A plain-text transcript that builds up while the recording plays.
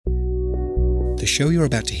The show you're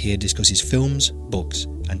about to hear discusses films, books,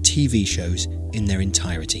 and TV shows in their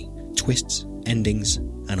entirety, twists, endings,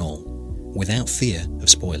 and all, without fear of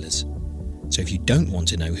spoilers. So if you don't want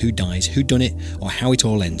to know who dies, who done it, or how it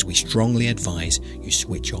all ends, we strongly advise you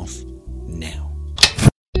switch off now.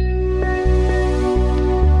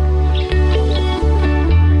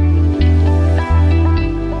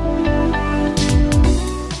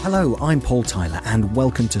 Hello, I'm Paul Tyler, and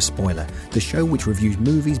welcome to Spoiler, the show which reviews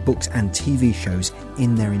movies, books, and TV shows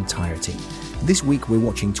in their entirety. This week we're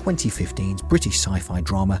watching 2015's British sci-fi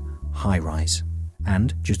drama, High Rise.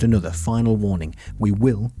 And just another final warning, we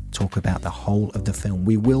will talk about the whole of the film.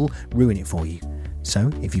 We will ruin it for you.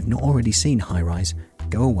 So, if you've not already seen High Rise,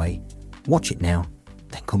 go away, watch it now,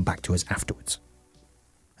 then come back to us afterwards.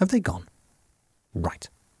 Have they gone? Right.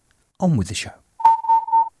 On with the show.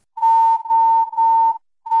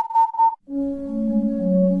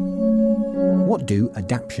 What do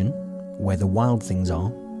Adaption, Where the Wild Things Are,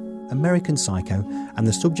 American Psycho, and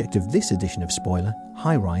the subject of this edition of Spoiler,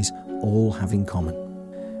 High Rise, all have in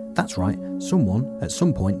common? That's right, someone at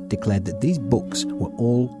some point declared that these books were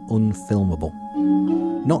all unfilmable.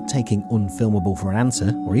 Not taking unfilmable for an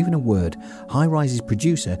answer, or even a word, High Rise's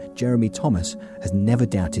producer, Jeremy Thomas, has never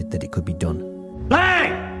doubted that it could be done.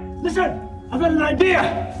 Hey! Listen! I've got an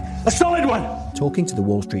idea! A solid one! Talking to the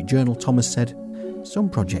Wall Street Journal, Thomas said, "Some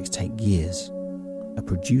projects take years. A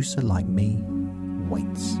producer like me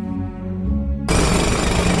waits."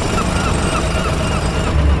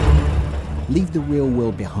 Leave the real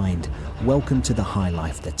world behind. Welcome to the high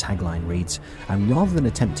life, the tagline reads. And rather than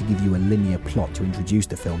attempt to give you a linear plot to introduce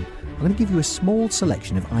the film, I'm going to give you a small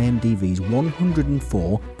selection of IMDb's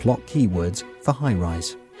 104 plot keywords for High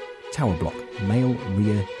Rise. Tower block, male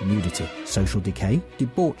rear nudity, social decay,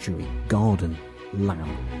 debauchery, garden,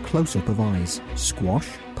 lamb, close-up of eyes, squash,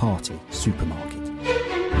 party, supermarket.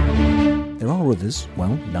 There are others,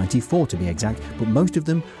 well, 94 to be exact, but most of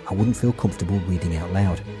them I wouldn't feel comfortable reading out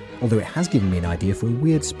loud. Although it has given me an idea for a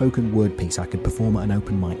weird spoken word piece I could perform at an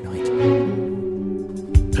open mic night.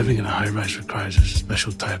 Living in a high-rise requires a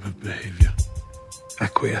special type of behaviour.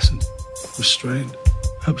 Acquiescent, restrained,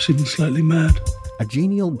 perhaps even slightly mad. A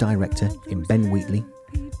genial director in Ben Wheatley,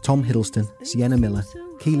 Tom Hiddleston, Sienna Miller,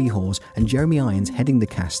 Keely Hawes and Jeremy Irons heading the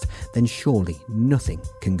cast, then surely nothing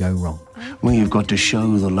can go wrong. We've got to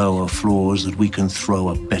show the lower floors that we can throw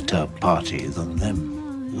a better party than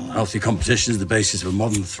them. Healthy competition is the basis of a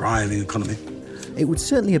modern, thriving economy. It would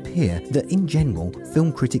certainly appear that, in general,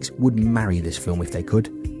 film critics would marry this film if they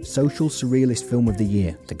could. Social Surrealist Film of the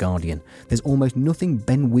Year, The Guardian. There's almost nothing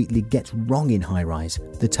Ben Wheatley gets wrong in High Rise,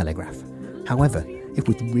 The Telegraph. However, if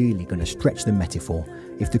we're really going to stretch the metaphor,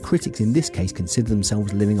 if the critics in this case consider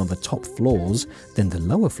themselves living on the top floors, then the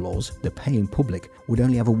lower floors, the paying public, would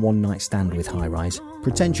only have a one-night stand with High Rise.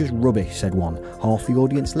 Pretentious rubbish, said one. Half the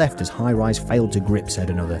audience left as High Rise failed to grip, said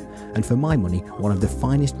another. And for my money, one of the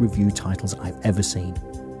finest review titles I've ever seen.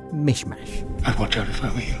 Mishmash. I'd watch out if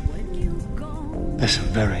I were you. There's some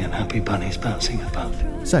very unhappy bunnies bouncing about.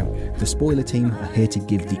 So, the spoiler team are here to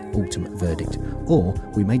give the ultimate verdict. Or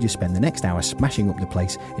we may just spend the next hour smashing up the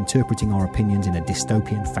place, interpreting our opinions in a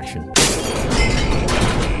dystopian fashion.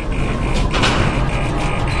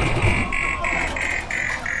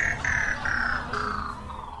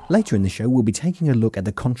 Later in the show, we'll be taking a look at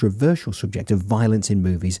the controversial subject of violence in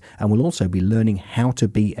movies, and we'll also be learning how to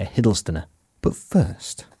be a Hiddlestoner. But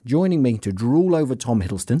first, joining me to drool over Tom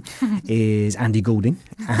Hiddleston is Andy Goulding,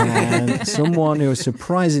 and someone who has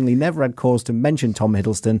surprisingly never had cause to mention Tom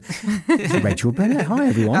Hiddleston is Rachel Burnett. Hi,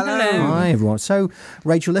 everyone. Hello. Hi, everyone. So,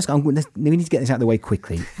 Rachel, we need to get this out of the way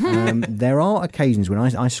quickly. There are occasions when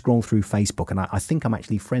I scroll through Facebook and I think I'm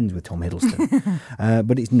actually friends with Tom Hiddleston,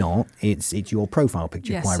 but it's not. It's your profile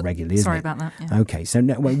picture quite regularly, isn't it? Sorry about that. Yeah. Okay, so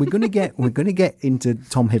now, we're going to get into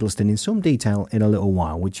Tom Hiddleston in some detail in a little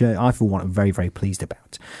while, which I for one am very, very pleased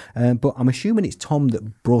about. But I'm assuming it's Tom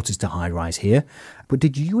that brought us to High Rise here. But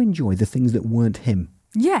did you enjoy the things that weren't him?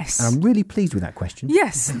 Yes. And I'm really pleased with that question.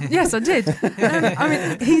 Yes, I did. I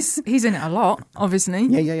mean, he's in it a lot, obviously.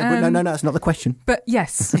 Yeah. But no, that's not the question. But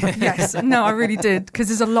yes. No, I really did, because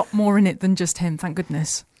there's a lot more in it than just him, thank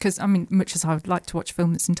goodness. Because, I mean, much as I would like to watch a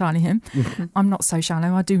film that's entirely him, I'm not so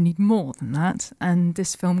shallow. I do need more than that. And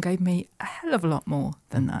this film gave me a hell of a lot more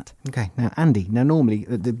than that. Okay. Now, Andy, normally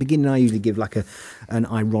at the beginning I usually give like an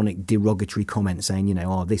ironic, derogatory comment saying,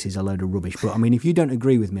 this is a load of rubbish. But, I mean, if you don't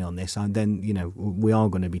agree with me on this, then, we are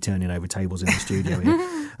going to be turning over tables in the studio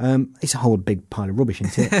here. It's a whole big pile of rubbish,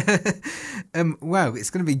 isn't it? Well, it's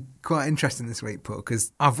going to be quite interesting this week, Paul,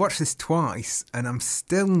 because I've watched this twice and I'm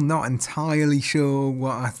still not entirely sure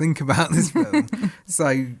what I think about this film. So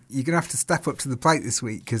you're going to have to step up to the plate this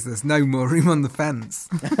week because there's no more room on the fence.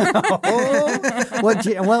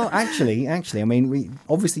 Well, actually, I mean,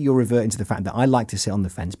 obviously you're reverting to the fact that I like to sit on the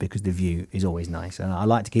fence because the view is always nice. And I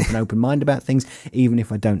like to keep an open mind about things, even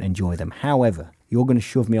if I don't enjoy them. However, you're going to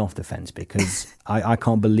shove me off the fence because I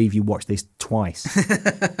can't believe you watched this twice.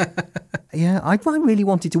 Yeah, I really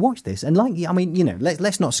wanted to watch this. And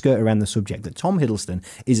let's not skirt around the subject that Tom Hiddleston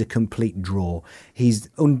is a complete draw. He's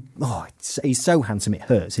so handsome it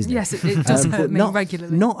hurts, isn't it? Yes, it does hurt me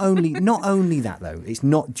regularly. Not only that though. It's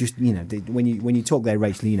not just, when you talk there,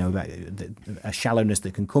 Rachel, about a shallowness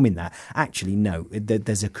that can come in that. Actually, no,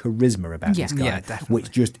 there's a charisma about this guy,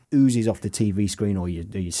 which just oozes off the TV screen or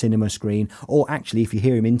your cinema screen, or actually if you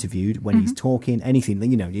hear him interviewed when he's talking, anything,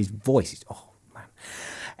 his voice is, oh man.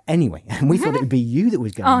 Anyway, and we thought it would be you that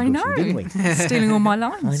was going gushing, didn't we? Stealing all my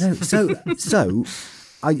lines. I know. So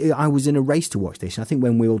I was in a race to watch this. I think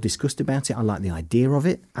when we all discussed about it, I liked the idea of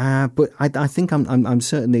it. But I think I'm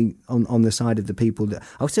certainly on the side of the people that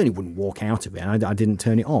I certainly wouldn't walk out of it. I didn't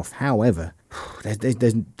turn it off. However,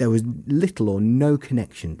 there was little or no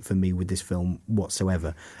connection for me with this film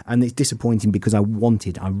whatsoever. And it's disappointing because I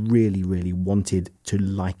really, really wanted to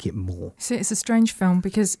like it more. See, it's a strange film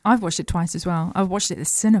because I've watched it twice as well. I've watched it at the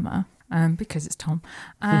cinema. Because it's Tom,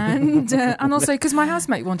 and also because my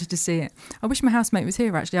housemate wanted to see it. I wish my housemate was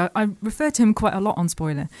here, actually. I refer to him quite a lot on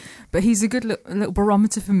Spoiler, but he's a good little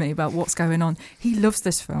barometer for me about what's going on. He loves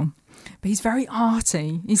this film, but he's very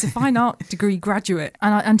arty. He's a fine art degree graduate,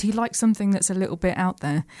 and he likes something that's a little bit out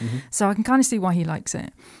there. Mm-hmm. So I can kind of see why he likes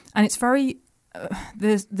it. And it's very...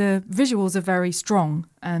 the visuals are very strong,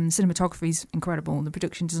 and cinematography's incredible. The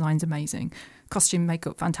production design's amazing. Costume,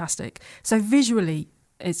 makeup, fantastic. So visually...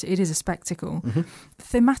 It is a spectacle. Mm-hmm.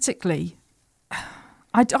 Thematically,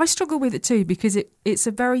 I struggle with it too because it's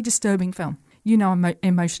a very disturbing film. I'm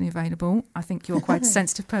emotionally available. I think you're quite a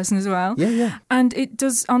sensitive person as well. Yeah. And it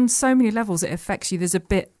does, on so many levels, it affects you. There's a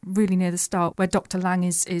bit really near the start where Dr. Lang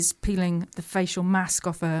is peeling the facial mask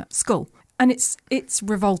off a skull. And it's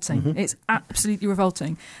revolting. Mm-hmm. It's absolutely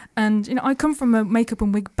revolting. And, I come from a makeup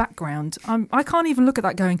and wig background. I can't even look at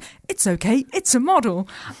that going, it's okay, it's a model.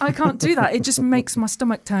 I can't do that. It just makes my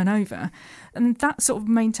stomach turn over. And that sort of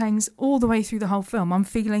maintains all the way through the whole film. I'm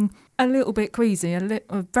feeling a little bit queasy,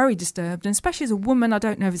 very disturbed. And especially as a woman, I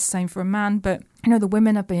don't know if it's the same for a man, but, the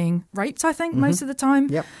women are being raped, I think, most of the time.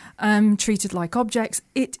 Yep. Treated like objects.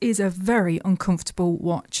 It is a very uncomfortable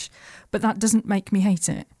watch. But that doesn't make me hate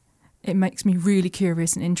it. It makes me really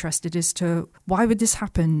curious and interested as to why would this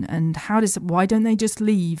happen and why don't they just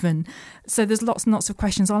leave? And so there's lots and lots of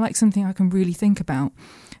questions. I like something I can really think about.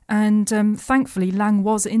 And thankfully, Lang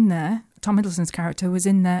was in there. Tom Hiddleston's character was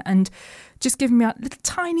in there and just giving me a little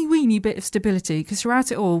tiny weeny bit of stability, because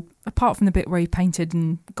throughout it all, apart from the bit where he painted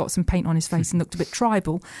and got some paint on his face and looked a bit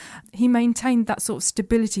tribal, he maintained that sort of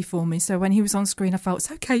stability for me. So when he was on screen, I felt,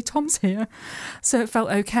 it's okay, Tom's here. So it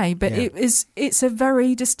felt okay. But it's a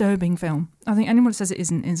very disturbing film. I think anyone who says it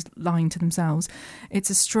isn't is lying to themselves.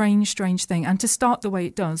 It's a strange, strange thing. And to start the way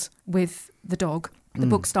it does with the dog, the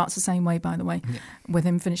book starts the same way, by the way, with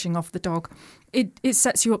him finishing off the dog. It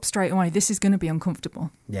sets you up straight away. This is going to be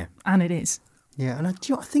uncomfortable. Yeah. And it is. Yeah, and I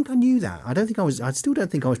think I knew that. I still don't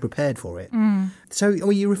think I was prepared for it. So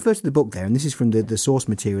you refer to the book there, and this is from the source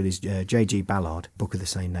material is J.G. Ballard, book of the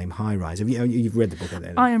same name, High Rise. You've read the book of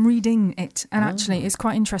that? I am reading it, and actually it's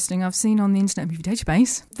quite interesting. I've seen on the Internet Movie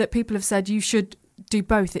Database that people have said you should do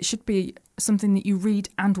both. It should be something that you read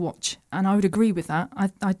and watch, and I would agree with that.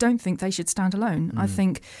 I don't think they should stand alone. I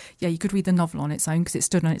think, you could read the novel on its own because it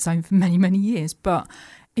stood on its own for many, many years, but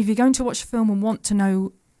if you're going to watch a film and want to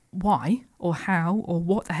know why or how or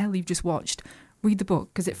what the hell you've just watched, read the book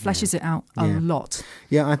because it fleshes it out a lot.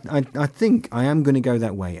 Yeah, I think I am going to go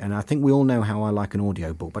that way, and I think we all know how I like an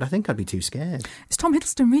audio book, but I think I'd be too scared. It's Tom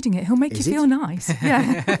Hiddleston reading it. He'll make you feel nice.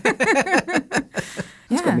 Yeah.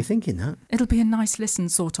 That's got me thinking that. It'll be a nice listen,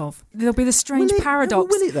 sort of. There'll be the strange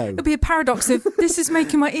paradox. Will it, though? There'll be a paradox of, this is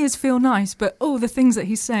making my ears feel nice, but, the things that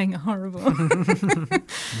he's saying are horrible.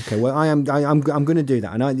 Okay, well, I'm going to do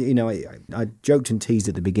that. And I joked and teased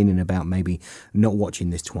at the beginning about maybe not watching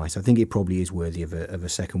this twice. I think it probably is worthy of a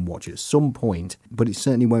second watch at some point, but it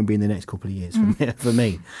certainly won't be in the next couple of years for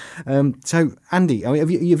me. So, Andy,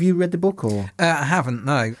 have you read the book? Or I haven't,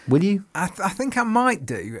 no. Will you? I think I might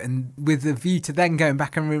do, and with a view to then going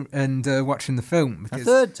back and watching the film. Because, a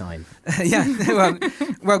third time? Yeah.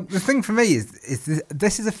 Well, the thing for me is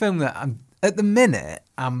this is a film that at the minute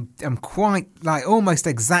I'm quite almost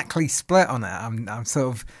exactly split on it. I'm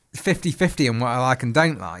sort of 50-50 on what I like and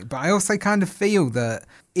don't like, but I also kind of feel that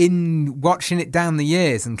in watching it down the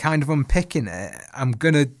years and kind of unpicking it, I'm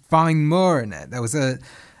going to find more in it. There was a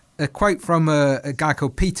quote from a guy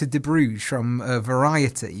called Peter de Bruges from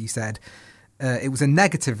Variety. He said, it was a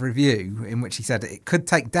negative review in which he said it could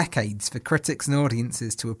take decades for critics and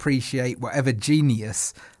audiences to appreciate whatever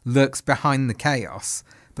genius lurks behind the chaos,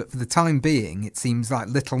 but for the time being, it seems like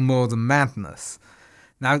little more than madness.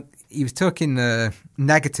 Now, he was talking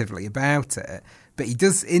negatively about it, but he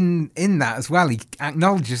does, in that as well, he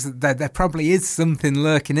acknowledges that there probably is something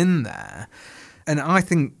lurking in there. And I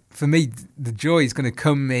think, for me, the joy is going to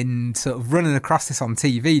come in sort of running across this on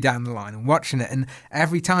TV down the line and watching it, and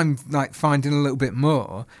every time, like, finding a little bit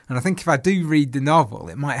more. And I think if I do read the novel,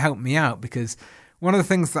 it might help me out, because one of the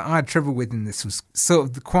things that I had trouble with in this was sort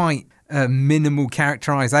of the quite minimal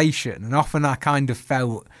characterisation, and often I kind of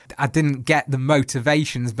felt I didn't get the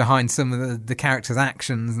motivations behind some of the characters'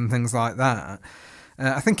 actions and things like that.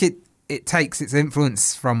 I think it takes its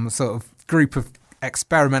influence from a sort of group of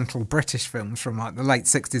experimental British films from like the late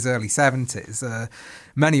 60s, early 70s,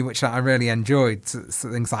 many of which I really enjoyed,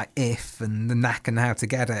 so things like If and The Knack and How to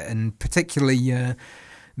Get It, and particularly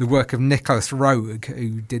the work of Nicholas Roeg,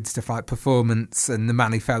 who did stuff like Performance and The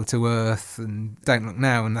Man Who Fell to Earth and Don't Look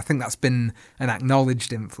Now, and I think that's been an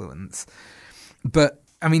acknowledged influence. But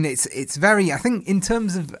I mean, it's very, I think in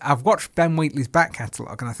terms of, I've watched Ben Wheatley's back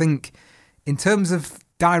catalogue, and I think in terms of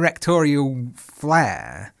directorial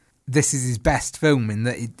flair, this is his best film in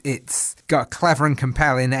that it's got a clever and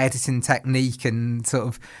compelling editing technique, and sort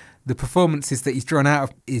of the performances that he's drawn out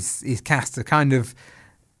of his cast are kind of,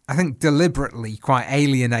 I think, deliberately quite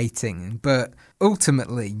alienating, but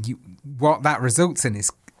ultimately what that results in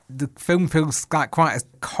is the film feels like quite a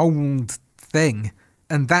cold thing,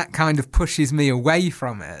 and that kind of pushes me away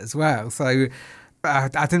from it as well. So I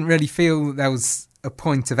didn't really feel there was a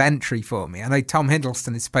point of entry for me. I know Tom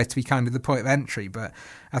Hiddleston is supposed to be kind of the point of entry, but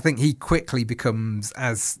I think he quickly becomes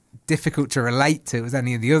as difficult to relate to as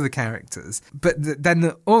any of the other characters. But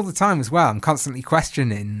then all the time as well, I'm constantly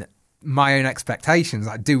questioning my own expectations.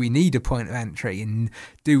 Like, do we need a point of entry, and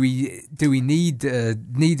do we need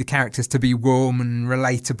the characters to be warm and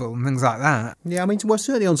relatable and things like that? Yeah, I mean, well,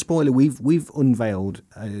 certainly on Spoiler, we've unveiled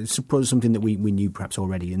something that we knew perhaps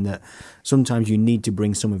already, in that sometimes you need to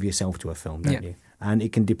bring some of yourself to a film, don't you? And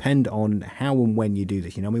it can depend on how and when you do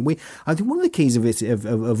this. You know, I mean, I think one of the keys of it,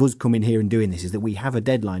 of us coming here and doing this, is that we have a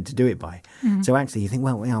deadline to do it by. Mm-hmm. So actually, you think,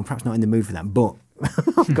 well, I'm perhaps not in the mood for that, but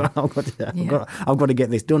I've got to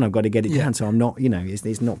get this done. I've got to get it done. So I'm not,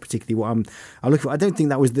 it's not particularly what I look for. I don't think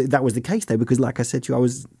that was the case though, because like I said to you,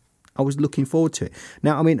 I was looking forward to it.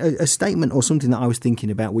 Now, I mean, a statement or something that I was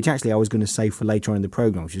thinking about, which actually I was going to say for later on in the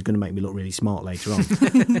programme, which is going to make me look really smart later on.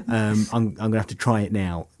 I'm going to have to try it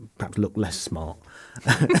now, perhaps look less smart.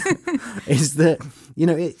 Is that,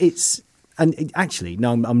 it's... And actually,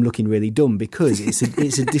 no, I'm looking really dumb, because it's a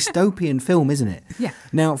dystopian film, isn't it? Yeah.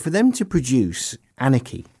 Now, for them to produce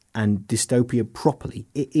anarchy and dystopia properly,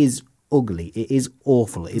 it is ugly. It is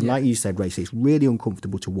awful. It's like you said, Rachel, it's really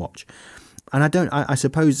uncomfortable to watch. And I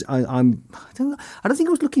suppose I don't think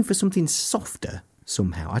I was looking for something softer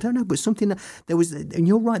somehow. I don't know, but something that there was. And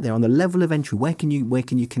you're right there on the level of entry. Where can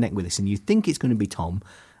you connect with this? And you think it's going to be Tom.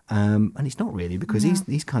 And it's not really, because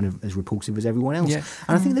he's kind of as repulsive as everyone else. Yeah.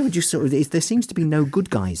 And I think they were just sort of, there seems to be no good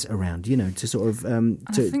guys around, to sort of...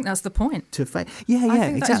 I think that's the point. I think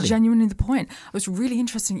exactly. That's genuinely the point. It was really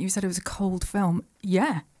interesting that you said it was a cold film.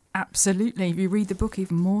 Yeah. Absolutely. If you read the book,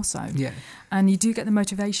 even more so. Yeah. And you do get the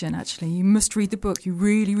motivation, actually. You must read the book. You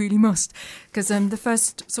really, really must. Because the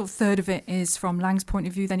first sort of third of it is from Lang's point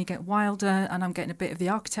of view. Then you get Wilder, and I'm getting a bit of the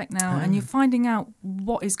architect now. And you're finding out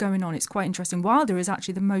what is going on. It's quite interesting. Wilder is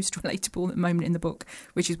actually the most relatable at the moment in the book,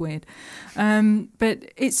 which is weird.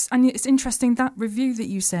 But it's interesting, that review that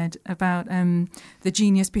you said about the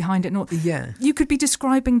genius behind it. And all, you could be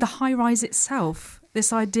describing the high-rise itself.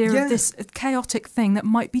 This idea of this chaotic thing that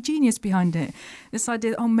might be genius behind it. This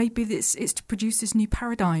idea that, maybe it's to produce this new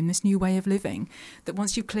paradigm, this new way of living, that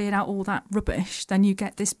once you've cleared out all that rubbish, then you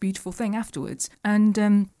get this beautiful thing afterwards. And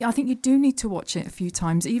I think you do need to watch it a few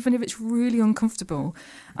times, even if it's really uncomfortable.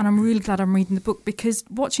 And I'm really glad I'm reading the book, because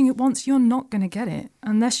watching it once, you're not going to get it,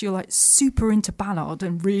 unless you're like super into Ballard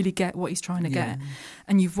and really get what he's trying to get.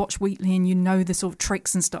 And you've watched Wheatley and you know the sort of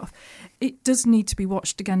tricks and stuff. It does need to be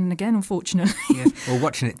watched again and again, unfortunately. Or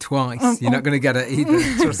watching it twice. You're not going to get it either,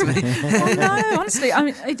 trust me. Well, no, honestly, I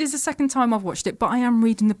mean, it is the second time I've watched it, but I am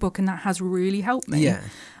reading the book, and that has really helped me. Yeah.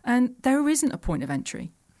 And there isn't a point of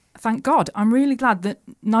entry. thank God. I'm really glad that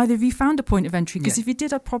neither of you found a point of entry, because if you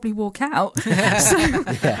did, I'd probably walk out. So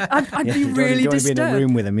I'd be really disturbed. Be in a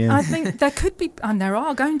room with them, I think there could be, and there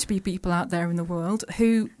are going to be people out there in the world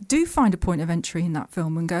who do find a point of entry in that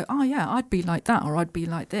film and go, oh yeah, I'd be like that, or I'd be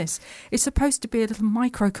like this. It's supposed to be a little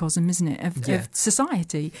microcosm, isn't it, of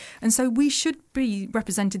society. And so we should be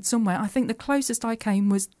represented somewhere. I think the closest I came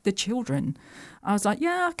was the children. I was like,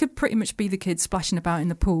 yeah, I could pretty much be the kids splashing about in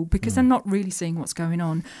the pool, because they're not really seeing what's going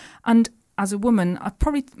on. And as a woman,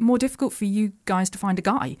 probably more difficult for you guys to find a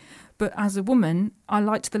guy. But as a woman, I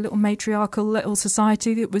liked the little matriarchal little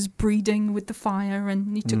society that was breeding with the fire,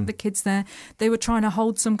 and you took the kids there. They were trying to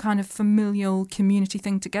hold some kind of familial community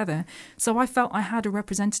thing together. So I felt I had a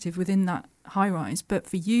representative within that high-rise. But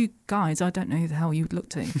for you guys, I don't know who the hell you would look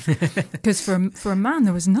to. Because for a man,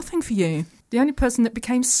 there was nothing for you. The only person that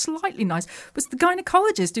became slightly nice was the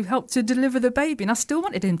gynecologist who helped to deliver the baby, and I still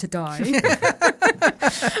wanted him to die.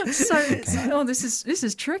 So this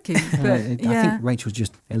is tricky. But I think Rachel's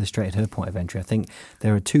just illustrated her point of entry. I think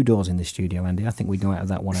there are 2 doors in this studio, Andy. I think we go out of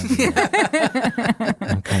that one.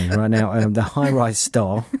 Okay, right now, the high-rise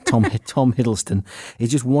star, Tom Hiddleston,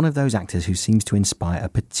 is just one of those actors who seems to inspire a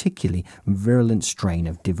particularly virulent strain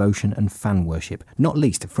of devotion and fan worship, not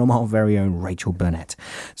least from our very own Rachel Burnett.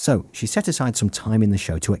 So she set aside some time in the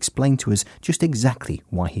show to explain to us just exactly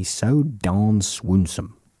why he's so darn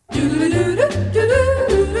swoonsome.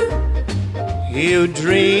 You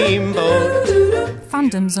dreamboat.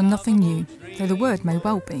 Fandoms are nothing new, though the word may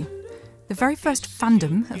well be. The very first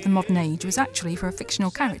fandom of the modern age was actually for a fictional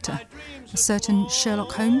character, a certain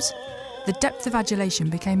Sherlock Holmes. The depth of adulation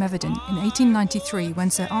became evident in 1893 when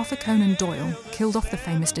Sir Arthur Conan Doyle killed off the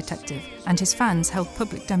famous detective, and his fans held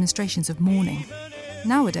public demonstrations of mourning.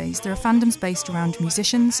 Nowadays, there are fandoms based around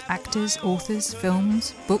musicians, actors, authors,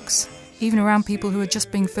 films, books, even around people who are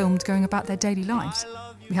just being filmed going about their daily lives.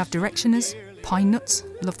 We have Directioners, Pine Nuts,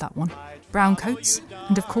 love that one, Brown Coats,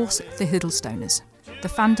 and of course the Hiddlestoners, the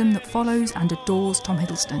fandom that follows and adores Tom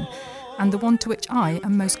Hiddleston, and the one to which I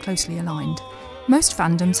am most closely aligned. Most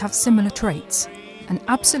fandoms have similar traits: an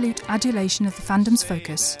absolute adulation of the fandom's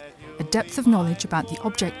focus, a depth of knowledge about the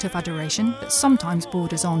object of adoration that sometimes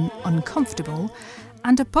borders on uncomfortable,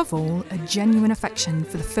 and above all, a genuine affection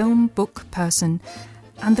for the film, book, person,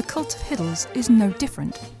 and the cult of Hiddles is no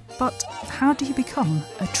different. But how do you become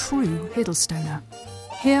a true Hiddlestoner?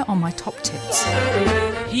 Here are my top tips.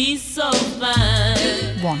 He's so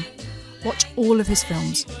fine. 1. Watch all of his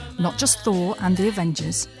films, not just Thor and the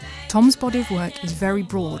Avengers. Tom's body of work is very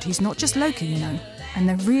broad. He's not just Loki, you know, and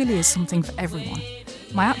there really is something for everyone.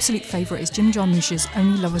 My absolute favourite is Jim Jarmusch's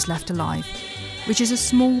Only Lovers Left Alive, which is a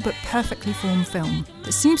small but perfectly formed film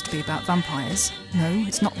that seems to be about vampires. No,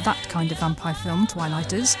 it's not that kind of vampire film,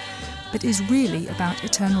 Twilighters, but is really about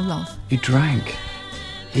eternal love. You drank.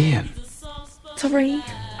 Ian. Sorry.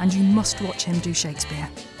 And you must watch him do Shakespeare.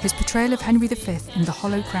 His portrayal of Henry V in the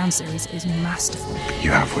Hollow Crown series is masterful. You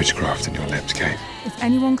have witchcraft in your lips, Kate. If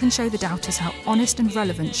anyone can show the doubters how honest and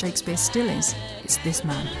relevant Shakespeare still is, it's this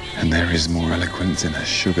man. And there is more eloquence in a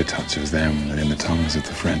sugar touch of them than in the tongues of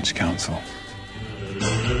the French council.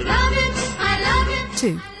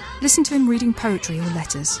 2. Listen to him reading poetry or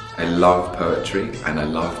letters. I love poetry, and I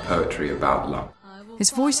love poetry about love. His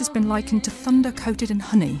voice has been likened to thunder coated in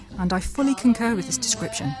honey, and I fully concur with this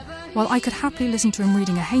description. While I could happily listen to him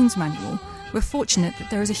reading a Haynes manual, we're fortunate that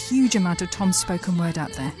there is a huge amount of Tom's spoken word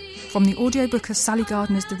out there. From the audiobook of Sally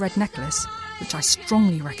Gardner's The Red Necklace, which I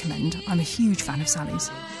strongly recommend, I'm a huge fan of Sally's,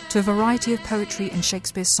 to a variety of poetry and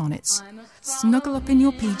Shakespeare's sonnets. Snuggle up in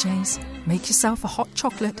your PJs, make yourself a hot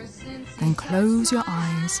chocolate, then close your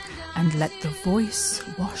eyes and let the voice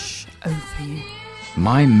wash over you.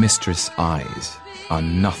 My mistress' eyes are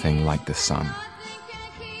nothing like the sun.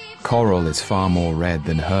 Coral is far more red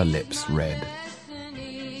than her lips red.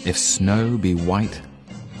 If snow be white,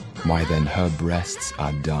 why then her breasts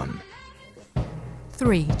are dun.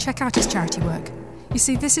 3. Check out his charity work. You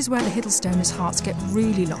see, this is where the Hiddlestoners' hearts get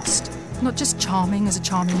really lost. Not just charming as a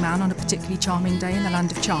charming man on a particularly charming day in the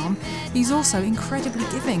land of charm, he's also incredibly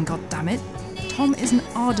giving, goddammit. Tom is an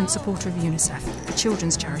ardent supporter of UNICEF, a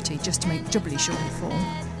children's charity, just to make doubly sure we fall,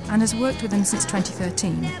 and has worked with them since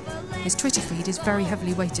 2013. His Twitter feed is very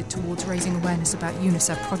heavily weighted towards raising awareness about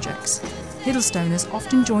UNICEF projects. Hiddlestoners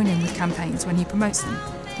often join in with campaigns when he promotes them.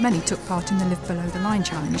 Many took part in the Live Below the Line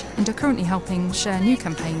challenge and are currently helping share new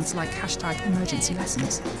campaigns like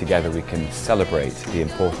 #EmergencyLessons. Together we can celebrate the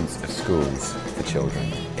importance of schools for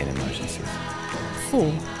children in emergencies.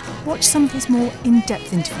 4. Watch some of his more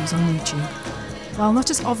in-depth interviews on YouTube. While not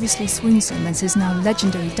as obviously swoonsome as his now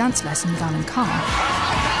legendary dance lesson with Alan Carr,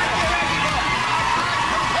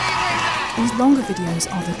 These longer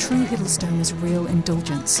videos are the true Hiddlestoner's real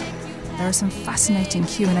indulgence. There are some fascinating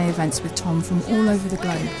Q&A events with Tom from all over the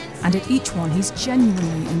globe, and at each one he's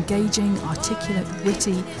genuinely engaging, articulate,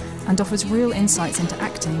 witty, and offers real insights into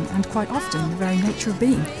acting and quite often the very nature of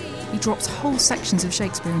being. He drops whole sections of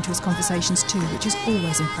Shakespeare into his conversations too, which is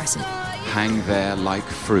always impressive. Hang there like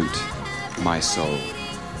fruit, my soul,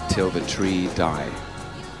 till the tree die,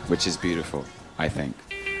 which is beautiful, I think.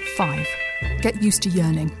 5. Get used to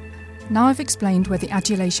yearning. Now I've explained where the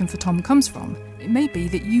adulation for Tom comes from, it may be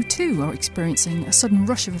that you too are experiencing a sudden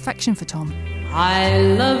rush of affection for Tom. I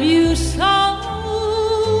love you so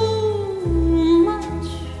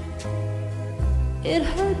much, it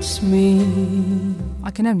hurts me.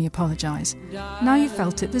 I can only apologise. Now you've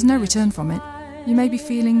felt it, there's no return from it. You may be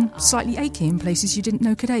feeling slightly achy in places you didn't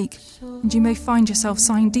know could ache, and you may find yourself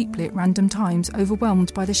sighing deeply at random times,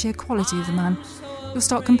 overwhelmed by the sheer quality of the man. You'll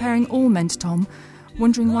start comparing all men to Tom,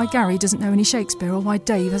 wondering why Gary doesn't know any Shakespeare or why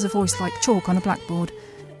Dave has a voice like chalk on a blackboard.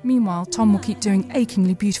 Meanwhile, Tom will keep doing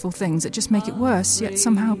achingly beautiful things that just make it worse, yet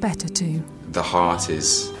somehow better too. The heart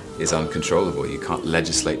is uncontrollable. You can't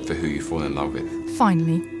legislate for who you fall in love with.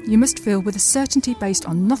 Finally, you must feel with a certainty based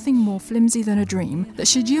on nothing more flimsy than a dream that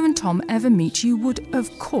should you and Tom ever meet, you would, of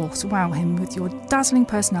course, wow him with your dazzling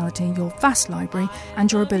personality, your vast library, and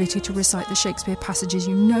your ability to recite the Shakespeare passages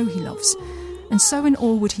you know he loves. And so in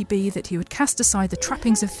awe would he be that he would cast aside the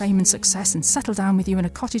trappings of fame and success and settle down with you in a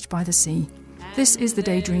cottage by the sea. This is the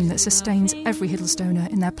daydream that sustains every Hiddlestoner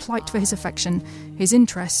in their plight for his affection, his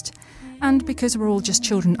interest, and because we're all just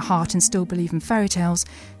children at heart and still believe in fairy tales,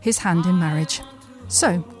 his hand in marriage.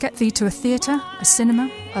 So, get thee to a theatre, a cinema,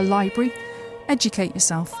 a library, educate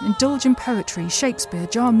yourself, indulge in poetry, Shakespeare,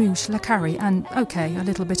 Jarmusch, Le Carre, and, OK, a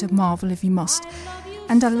little bit of Marvel if you must,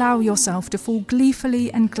 and allow yourself to fall gleefully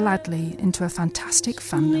and gladly into a fantastic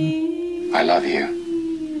fandom. I love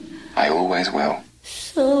you. I always will.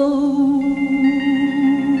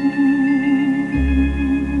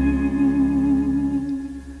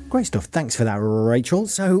 Great stuff. Thanks for that, Rachel.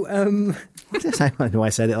 So, what did I say? Why do I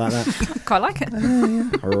say it like that? Quite like it.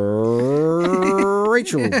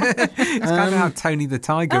 Rachel. It's kind of how Tony the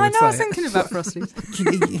Tiger would say I was thinking about Frosties.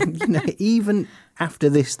 Even after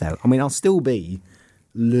this, though, I mean, I'll still be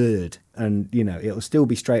lured, and it'll still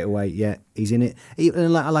be straight away. Yeah, he's in it.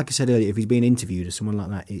 Even like I said earlier, if he's being interviewed or someone like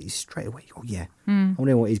that, it's straight away. Oh yeah, I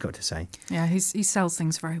wonder what he's got to say. Yeah, he sells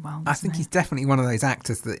things very well. I think he's definitely one of those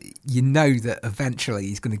actors that you know that eventually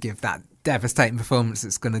he's going to give that devastating performance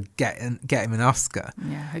that's going to get him an Oscar.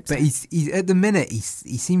 Yeah, I hope but so. he's at the minute he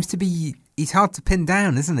seems to be. He's hard to pin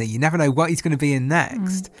down, isn't he? You never know what he's going to be in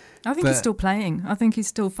next. I think he's still playing. I think he's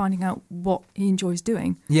still finding out what he enjoys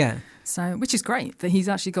doing. Yeah. So, which is great that he's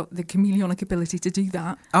actually got the chameleonic ability to do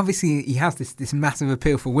that. Obviously, he has this massive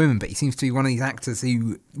appeal for women, but he seems to be one of these actors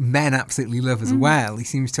who men absolutely love as well. He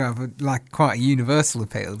seems to have quite a universal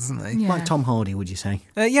appeal, doesn't he? Yeah. Like Tom Hardy, would you say?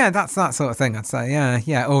 Yeah, that's that sort of thing, I'd say.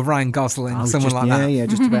 Yeah, or Ryan Gosling, someone like that. Yeah,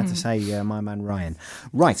 just about to say my man Ryan.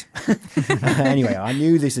 Right. Anyway, I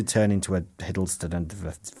knew this had turned into a Hiddleston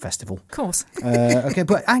festival. Of course. Okay,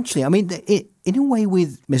 but actually, I mean, in a way,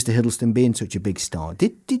 with Mr. Hiddleston being such a big star,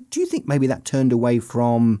 do you think maybe that turned away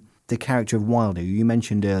from the character of Wilder, who you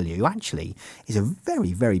mentioned earlier, who actually is a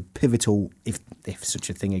very, very pivotal, if such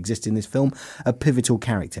a thing exists in this film, a pivotal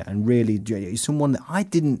character, and really someone that I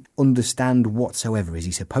didn't understand whatsoever. Is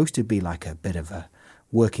he supposed to be like a bit of a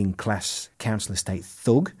working class council estate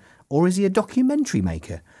thug, or is he a documentary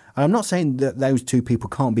maker? And I'm not saying that those two people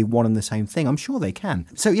can't be one and the same thing. I'm sure they can.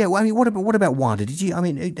 So, yeah, well, I mean, what about Wilder?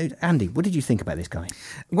 Andy, what did you think about this guy?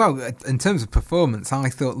 Well, in terms of performance, I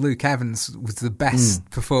thought Luke Evans was the best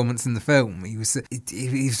performance in the film. He was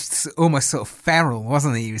almost sort of feral,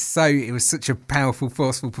 wasn't he? It was such a powerful,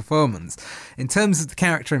 forceful performance. In terms of the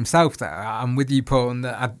character himself, though, I'm with you, Paul, and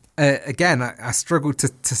that I struggled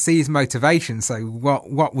to see his motivation. So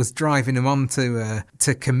what was driving him on to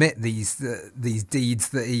commit these deeds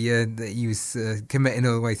that he was committing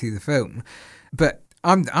all the way through the film? But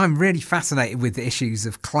I'm really fascinated with the issues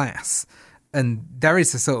of class. And there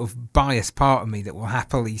is a sort of biased part of me that will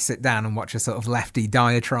happily sit down and watch a sort of lefty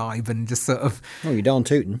diatribe and just sort of... Oh, you're darn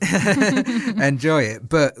tootin'. enjoy it.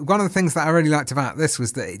 But one of the things that I really liked about this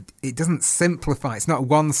was that it doesn't simplify. It's not a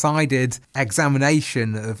one-sided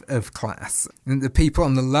examination of class. And the people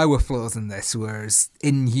on the lower floors in this were as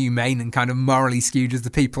inhumane and kind of morally skewed as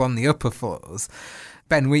the people on the upper floors.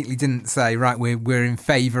 Ben Wheatley didn't say, right, we're in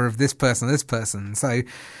favour of this person or this person. So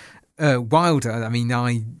Wilder, I mean,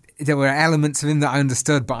 there were elements of him that I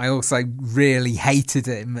understood, but I also really hated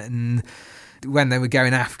him. And when they were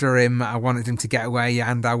going after him, I wanted him to get away,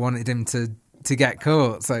 and I wanted him to to get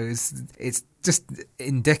caught. So it's just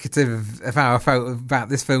indicative of how I felt about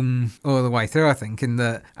this film all the way through, I think, in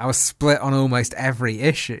that I was split on almost every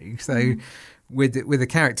issue. So with a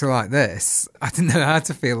character like this, I didn't know how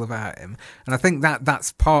to feel about him. And I think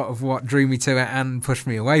that's part of what drew me to it and pushed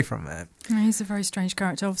me away from it. He's a very strange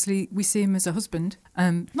character. Obviously, we see him as a husband.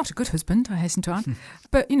 Not a good husband, I hasten to add.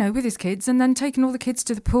 But, with his kids and then taking all the kids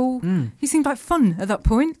to the pool. He seemed like fun at that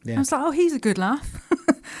point. Yeah. I was like, oh, he's a good laugh.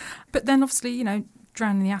 But then, obviously,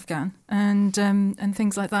 drowning the Afghan and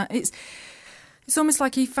things like that. It's almost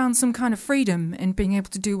like he found some kind of freedom in being able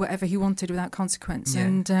to do whatever he wanted without consequence. Yeah.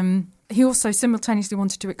 And he also simultaneously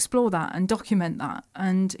wanted to explore that and document that.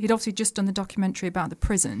 And he'd obviously just done the documentary about the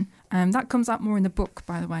prison. That comes out more in the book,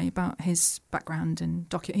 by the way, about his background.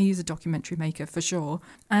 And he's a documentary maker for sure.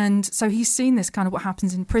 And so he's seen this kind of what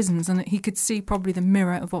happens in prisons, and he could see probably the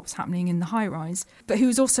mirror of what was happening in the high rise. But he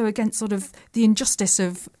was also against sort of the injustice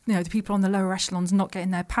of, the people on the lower echelons not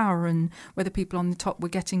getting their power, and where the people on the top were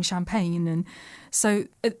getting champagne. And so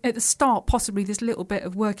at the start, possibly this little bit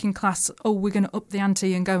of working class, we're going to up the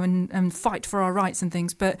ante and go and fight for our rights and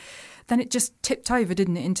things. But then it just tipped over,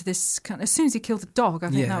 didn't it, into this kind of, as soon as he killed the dog, I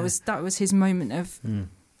think that was his moment of,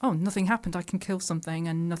 nothing happened, I can kill something,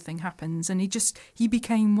 and nothing happens. And he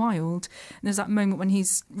became wild. And there's that moment when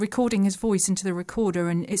he's recording his voice into the recorder,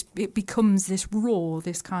 and it becomes this roar,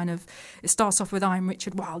 this kind of, it starts off with I'm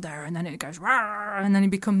Richard Wilder, and then it goes, Rawr, and then he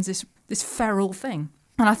becomes this feral thing.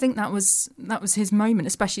 And I think that was his moment,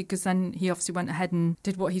 especially because then he obviously went ahead and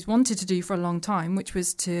did what he's wanted to do for a long time, which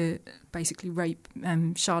was to basically rape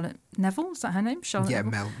Charlotte Neville. Is that her name? Charlotte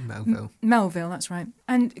Neville? Melville. Melville, that's right.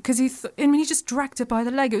 And because he just dragged her by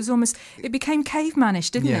the leg. It was almost, it became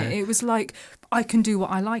cavemanish, didn't it? It was like, I can do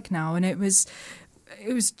what I like now. And it was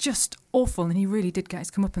just awful. And he really did get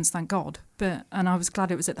his comeuppance, thank God. And I was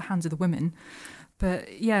glad it was at the hands of the women.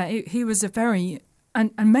 But yeah, he was a very...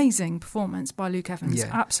 An amazing performance by Luke Evans,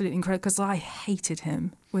 absolutely incredible, because I hated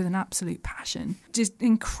him with an absolute passion. Just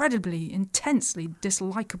incredibly, intensely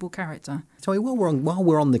dislikable character. So while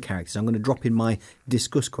we're on the characters, I'm going to drop in my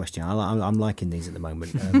discuss question. I'm liking these at the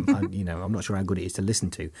moment. I'm not sure how good it is to listen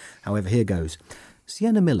to. However, here goes.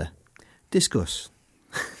 Sienna Miller, discuss.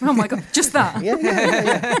 Oh my God, just that?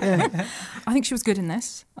 Yeah. I think she was good in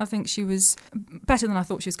this. I think she was better than I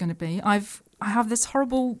thought she was going to be. I have this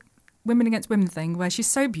horrible women against women thing where she's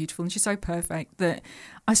so beautiful and she's so perfect that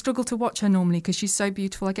I struggle to watch her normally because she's so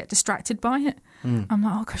beautiful. I get distracted by it. I'm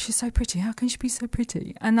like, oh gosh, she's so pretty. How can she be so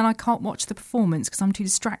pretty? And then I can't watch the performance because I'm too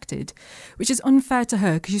distracted, which is unfair to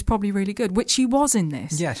her because she's probably really good, which she was in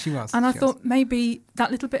this. Yeah, she was. And I thought maybe that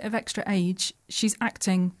little bit of extra age, she's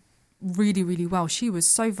acting really, really well. She was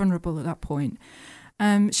so vulnerable at that point.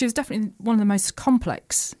 She was definitely one of the most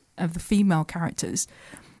complex of the female characters.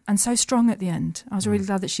 And so strong at the end. I was really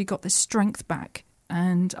glad that she got this strength back,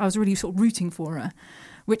 and I was really sort of rooting for her,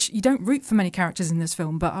 which you don't root for many characters in this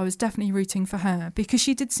film, but I was definitely rooting for her because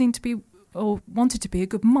she did seem to be, or wanted to be, a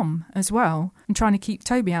good mum as well, and trying to keep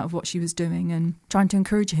Toby out of what she was doing and trying to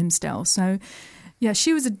encourage him still. So yeah,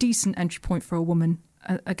 she was a decent entry point for a woman.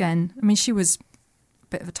 Again, I mean, she was a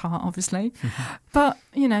bit of a tart, obviously, but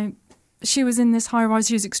she was in this high rise.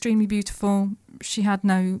 She was extremely beautiful. She had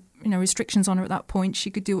no restrictions on her at that point.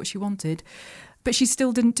 She could do what she wanted, but she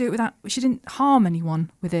still didn't do it she didn't harm anyone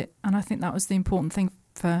with it. And I think that was the important thing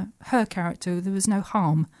for her character. There was no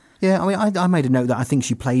harm. Yeah, I mean, I made a note that I think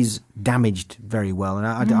she plays damaged very well, and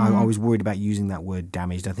I was worried about using that word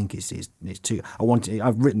damaged. I think it's too.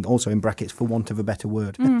 I've written also in brackets for want of a better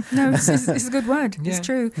word. No, it's a good word. Yeah. It's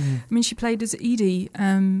true. I mean, she played as Edie. I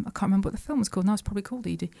can't remember what the film was called. Now it's probably called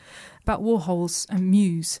Edie, about Warhol's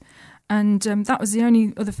Muse. And that was the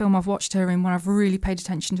only other film I've watched her in where I've really paid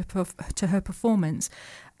attention to her performance.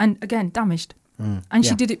 And again, damaged. And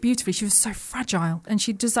she did it beautifully. She was so fragile, and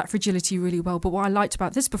she does that fragility really well. But what I liked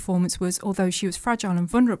about this performance was, although she was fragile and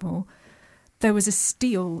vulnerable, there was a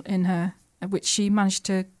steel in her, which she managed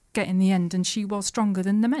to get in the end, and she was stronger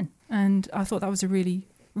than the men. And I thought that was a really,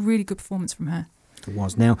 really good performance from her. It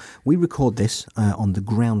was. Now, we record this on the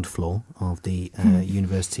ground floor of the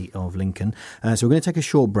University of Lincoln. So we're going to take a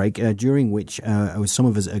short break, during which some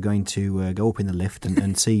of us are going to go up in the lift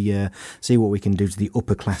and see what we can do to the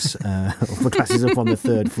upper classes up on the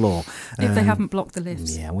third floor. If they haven't blocked the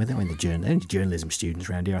lifts. Yeah, well, they're only journalism students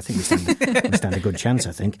around here. I think we stand a good chance,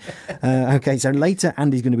 I think. Okay, so later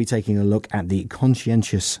Andy's going to be taking a look at the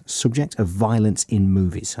conscientious subject of violence in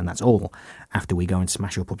movies. And that's all after we go and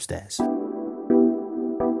smash up upstairs.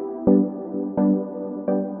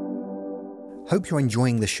 Hope you're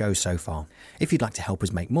enjoying the show so far. If you'd like to help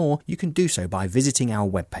us make more, you can do so by visiting our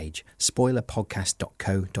webpage,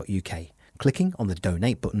 spoilerpodcast.co.uk. clicking on the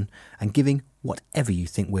donate button and giving whatever you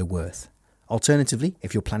think we're worth. Alternatively,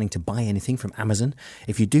 if you're planning to buy anything from Amazon,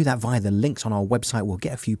 if you do that via the links on our website, we'll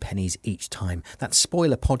get a few pennies each time. That's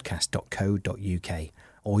spoilerpodcast.co.uk.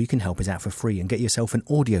 Or you can help us out for free and get yourself an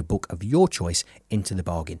audiobook of your choice into the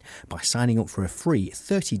bargain by signing up for a free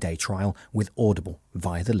 30-day trial with Audible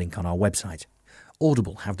via the link on our website.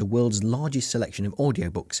 Audible have the world's largest selection of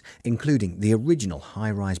audiobooks, including the original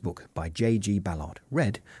High Rise book by J.G. Ballard,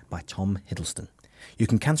 read by Tom Hiddleston. You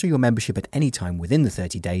can cancel your membership at any time within the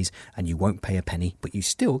 30 days and you won't pay a penny, but you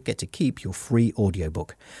still get to keep your free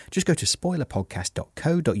audiobook. Just go to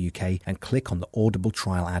spoilerpodcast.co.uk and click on the Audible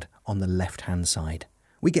trial ad on the left-hand side.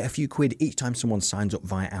 We get a few quid each time someone signs up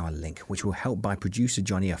via our link, which will help buy producer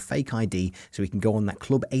Johnny a fake ID so he can go on that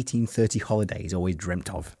Club 1830 holiday he's always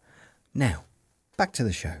dreamt of. Now, back to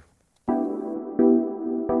the show.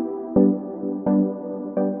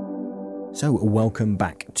 So, welcome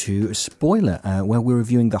back to Spoiler, where we're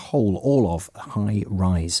reviewing all of High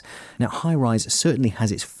Rise. Now, High Rise certainly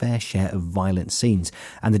has its fair share of violent scenes,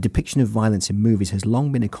 and the depiction of violence in movies has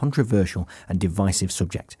long been a controversial and divisive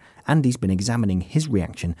subject. Andy's been examining his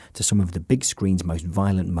reaction to some of the big screen's most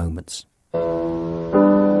violent moments.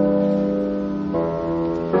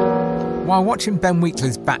 While watching Ben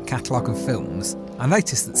Wheatley's back catalogue of films, I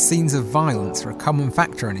noticed that scenes of violence are a common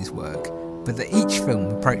factor in his work, but that each film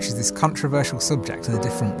approaches this controversial subject in a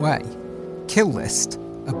different way. Kill List,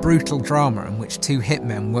 a brutal drama in which two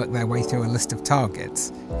hitmen work their way through a list of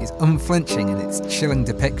targets, is unflinching in its chilling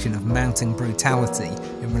depiction of mounting brutality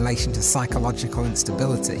in relation to psychological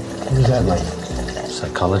instability. What is that like?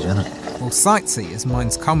 Psychology, isn't it? While Sightseers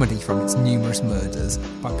mines comedy from its numerous murders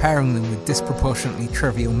by pairing them with disproportionately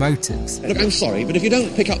trivial motives. Look, I'm sorry, but if you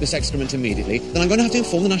don't pick up this excrement immediately, then I'm going to have to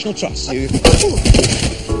inform the National Trust.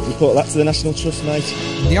 Report that to the National Trust, mate.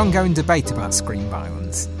 In the ongoing debate about screen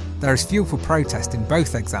violence, there is fuel for protest in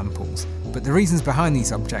both examples, but the reasons behind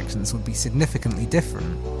these objections would be significantly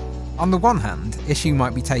different. On the one hand, issue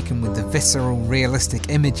might be taken with the visceral, realistic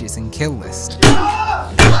images in Kill List.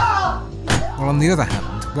 While on the other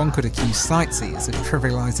hand, one could accuse Sightseers of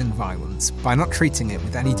trivialising violence by not treating it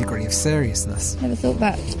with any degree of seriousness. Never thought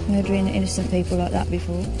about murdering innocent people like that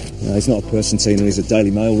before. No, he's not a person, Tina, he's a Daily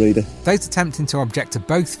Mail reader. Those attempting to object to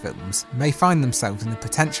both films may find themselves in a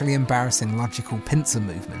potentially embarrassing logical pincer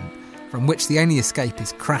movement, from which the only escape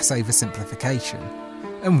is crass oversimplification.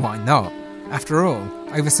 And why not? After all,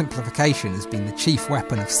 oversimplification has been the chief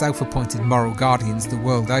weapon of self-appointed moral guardians the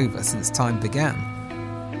world over since time began.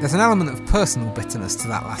 There's an element of personal bitterness to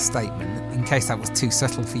that last statement, in case that was too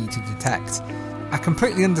subtle for you to detect. I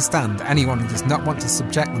completely understand anyone who does not want to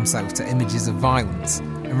subject themselves to images of violence,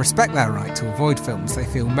 and respect their right to avoid films they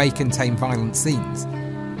feel may contain violent scenes.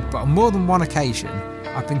 But on more than one occasion,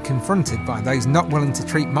 I've been confronted by those not willing to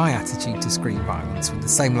treat my attitude to screen violence with the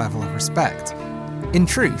same level of respect. In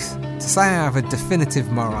truth, to say I have a definitive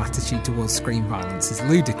moral attitude towards screen violence is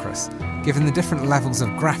ludicrous, given the different levels of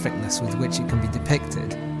graphicness with which it can be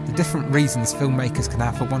depicted, the different reasons filmmakers can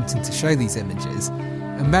have for wanting to show these images,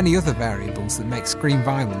 and many other variables that make screen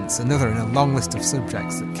violence another in a long list of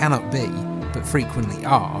subjects that cannot be, but frequently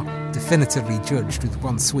are, definitively judged with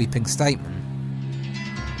one sweeping statement.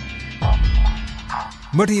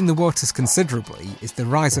 Muddying the waters considerably is the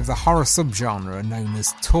rise of the horror subgenre known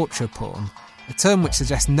as torture porn, a term which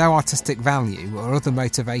suggests no artistic value or other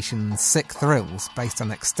motivation than sick thrills based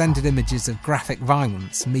on extended images of graphic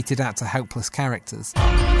violence meted out to helpless characters.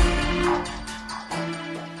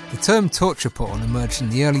 The term torture porn emerged in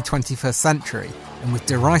the early 21st century and was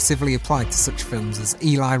derisively applied to such films as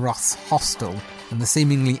Eli Roth's Hostel and the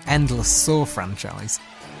seemingly endless Saw franchise.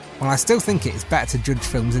 While I still think it is better to judge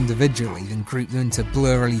films individually than group them into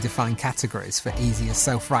blurrily defined categories for easier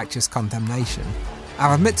self-righteous condemnation,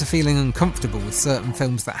 I'll admit to feeling uncomfortable with certain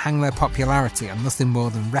films that hang their popularity on nothing more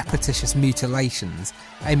than repetitious mutilations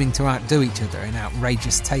aiming to outdo each other in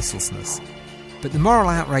outrageous tastelessness. But the moral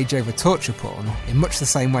outrage over torture porn, in much the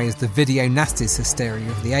same way as the video nasties hysteria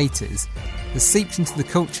of the 80s, has seeped into the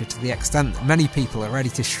culture to the extent that many people are ready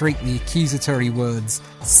to shriek the accusatory words,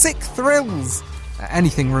 "sick thrills!" at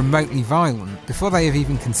anything remotely violent before they have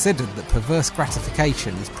even considered that perverse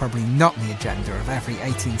gratification is probably not the agenda of every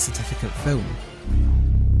 18 certificate film.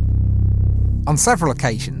 On several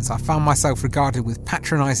occasions, I found myself regarded with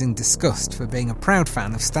patronising disgust for being a proud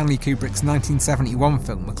fan of Stanley Kubrick's 1971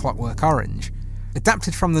 film A Clockwork Orange.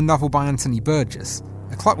 Adapted from the novel by Anthony Burgess,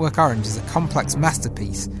 A Clockwork Orange is a complex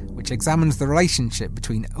masterpiece which examines the relationship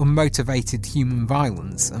between unmotivated human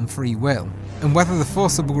violence and free will, and whether the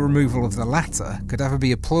forcible removal of the latter could ever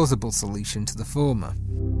be a plausible solution to the former.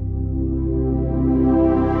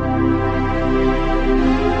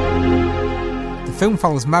 film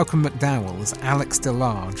follows Malcolm McDowell as Alex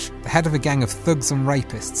DeLarge, the head of a gang of thugs and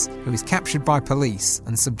rapists who is captured by police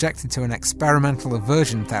and subjected to an experimental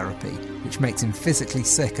aversion therapy which makes him physically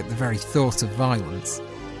sick at the very thought of violence.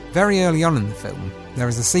 Very early on in the film, there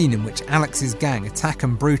is a scene in which Alex's gang attack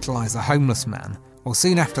and brutalise a homeless man, while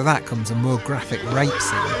soon after that comes a more graphic rape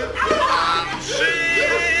scene.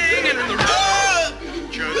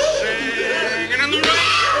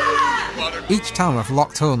 Each time I've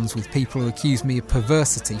locked horns with people who accuse me of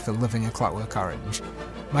perversity for loving A Clockwork Orange,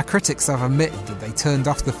 my critics have admitted that they turned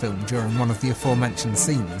off the film during one of the aforementioned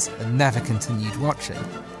scenes and never continued watching.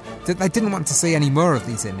 That they didn't want to see any more of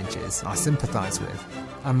these images, I sympathise with.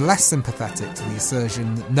 I'm less sympathetic to the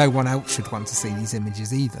assertion that no one else should want to see these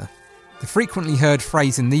images either. The frequently heard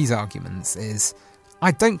phrase in these arguments is,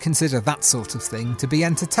 "I don't consider that sort of thing to be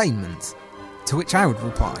entertainment." To which I would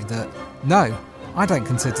reply that, no, I don't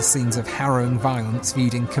consider scenes of harrowing violence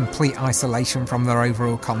viewed in complete isolation from their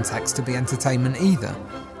overall context to be entertainment either.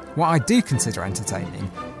 What I do consider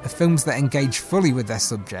entertaining are films that engage fully with their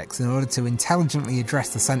subjects in order to intelligently address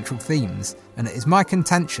the central themes, and it is my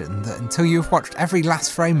contention that until you have watched every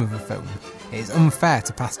last frame of a film, it is unfair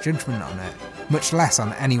to pass judgment on it, much less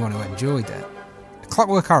on anyone who enjoyed it. A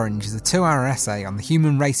Clockwork Orange is a 2-hour essay on the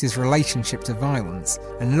human race's relationship to violence,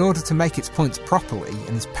 and in order to make its points properly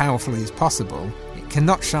and as powerfully as possible, it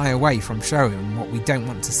cannot shy away from showing what we don't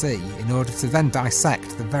want to see in order to then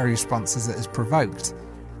dissect the very responses it has provoked.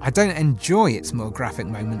 I don't enjoy its more graphic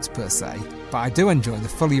moments per se, but I do enjoy the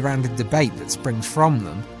fully rounded debate that springs from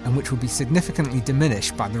them, and which will be significantly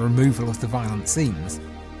diminished by the removal of the violent scenes.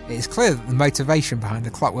 It is clear that the motivation behind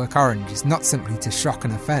A Clockwork Orange is not simply to shock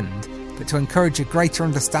and offend, but to encourage a greater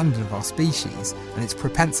understanding of our species and its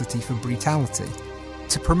propensity for brutality,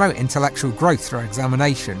 to promote intellectual growth through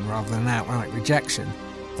examination rather than outright rejection,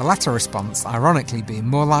 the latter response ironically being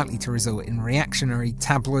more likely to result in reactionary,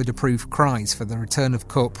 tabloid-approved cries for the return of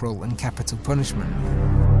corporal and capital punishment.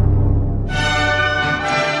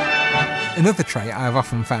 Another trait I have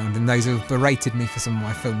often found in those who have berated me for some of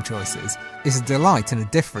my film choices is a delight in a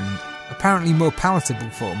different, apparently more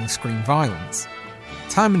palatable form of screen violence.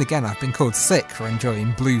 Time and again I've been called sick for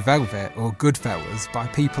enjoying Blue Velvet or Goodfellas by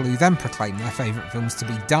people who then proclaim their favourite films to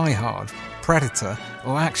be Die Hard, Predator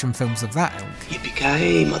or action films of that ilk.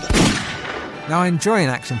 Yippee-ki-yay, mother... Now I enjoy an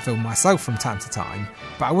action film myself from time to time,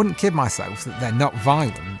 but I wouldn't kid myself that they're not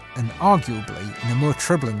violent, and arguably in a more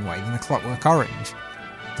troubling way than A Clockwork Orange.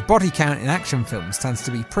 The body count in action films tends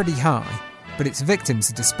to be pretty high, but its victims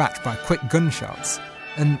are dispatched by quick gunshots,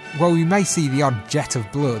 and while we may see the odd jet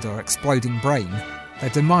of blood or exploding brain, their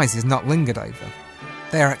demise is not lingered over.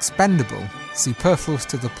 They are expendable, superfluous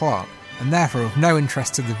to the plot, and therefore of no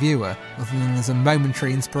interest to the viewer other than as a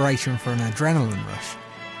momentary inspiration for an adrenaline rush.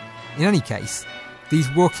 In any case, these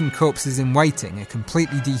walking corpses in waiting are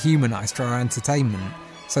completely dehumanised for our entertainment,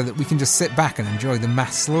 so that we can just sit back and enjoy the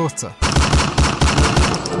mass slaughter.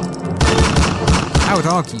 I would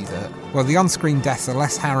argue that, while the on-screen deaths are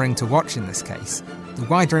less harrowing to watch in this case, the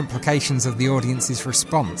wider implications of the audience's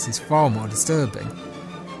response is far more disturbing.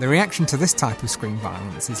 The reaction to this type of screen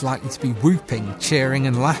violence is likely to be whooping, cheering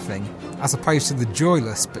and laughing, as opposed to the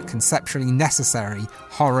joyless but conceptually necessary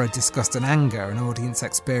horror, disgust and anger an audience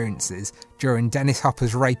experiences during Dennis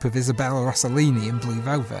Hopper's rape of Isabella Rossellini in Blue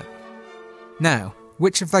Velvet. Now,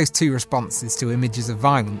 which of those two responses to images of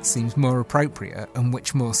violence seems more appropriate and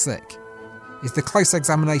which more sick? Is the close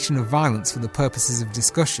examination of violence for the purposes of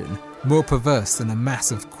discussion more perverse than a mass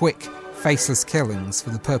of quick, faceless killings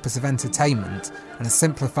for the purpose of entertainment and a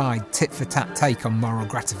simplified tit-for-tat take on moral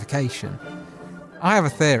gratification? I have a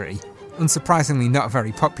theory, unsurprisingly not a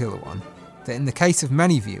very popular one, that in the case of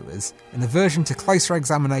many viewers, an aversion to closer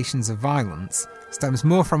examinations of violence stems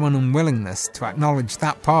more from an unwillingness to acknowledge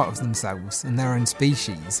that part of themselves and their own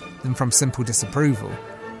species than from simple disapproval.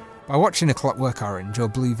 By watching A Clockwork Orange or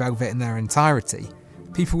Blue Velvet in their entirety,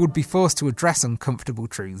 people would be forced to address uncomfortable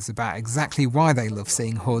truths about exactly why they love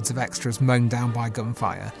seeing hordes of extras mown down by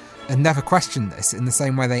gunfire, and never question this in the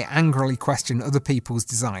same way they angrily question other people's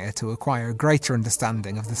desire to acquire a greater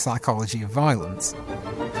understanding of the psychology of violence.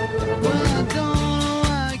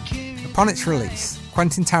 Upon its release,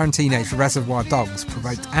 Quentin Tarantino's Reservoir Dogs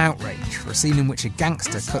provoked outrage for a scene in which a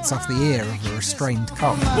gangster cuts off the ear of a restrained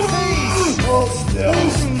cop.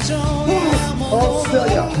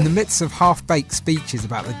 In the midst of half-baked speeches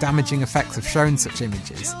about the damaging effects of showing such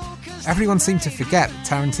images, everyone seemed to forget that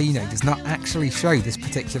Tarantino does not actually show this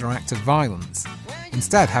particular act of violence,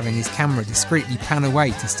 instead having his camera discreetly pan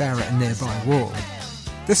away to stare at a nearby wall.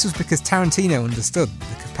 This was because Tarantino understood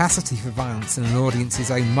the capacity for violence in an audience's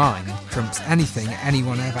own mind trumps anything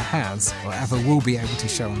anyone ever has or ever will be able to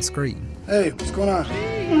show on screen. Hey, what's going on?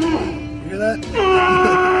 You hear that?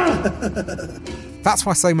 That's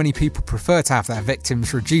why so many people prefer to have their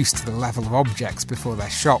victims reduced to the level of objects before they're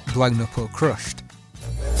shot, blown up or crushed.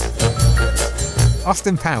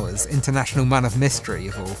 Austin Powers' International Man of Mystery,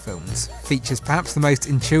 of all films, features perhaps the most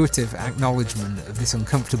intuitive acknowledgement of this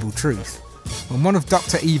uncomfortable truth. When one of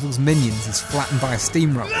Dr. Evil's minions is flattened by a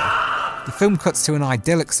steamroller, the film cuts to an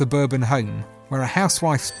idyllic suburban home where a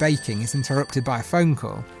housewife's baking is interrupted by a phone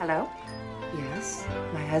call. Hello? Yes,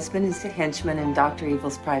 my husband is the henchman in Dr.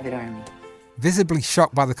 Evil's private army. Visibly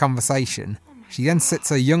shocked by the conversation, she then sits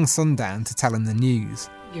her young son down to tell him the news.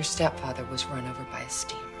 Your stepfather was run over by a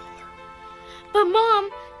steamroller. But Mom,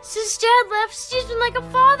 since Dad left, Steve's been like a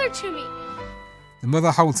father to me. The mother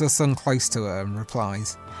holds her son close to her and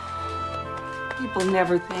replies, People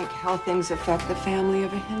never think how things affect the family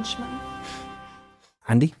of a henchman.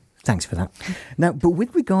 Andy, thanks for that. Now, but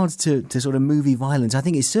with regards to sort of movie violence, I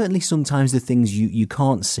think it's certainly sometimes the things you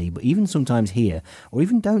can't see, but even sometimes hear, or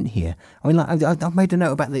even don't hear. I mean, like I've made a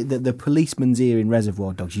note about the policeman's ear in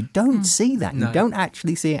Reservoir Dogs. You don't see that. No. You don't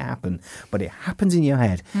actually see it happen, but it happens in your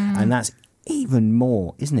head, and that's even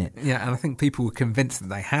more, isn't it? Yeah, and I think people were convinced that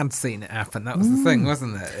they had seen it happen. That was the thing,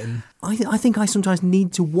 wasn't it? And I think I sometimes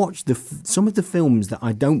need to watch some of the films that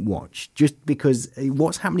I don't watch just because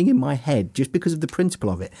what's happening in my head, just because of the principle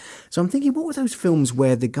of it. So I'm thinking, what were those films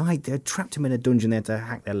where the guy trapped him in a dungeon, they had to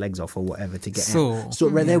hack their legs off or whatever to get out? Saw.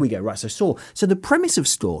 Right, there we go. Right, so Saw. So the premise of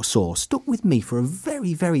Saw stuck with me for a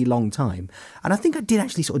very, very long time. And I think I did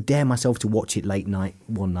actually sort of dare myself to watch it late night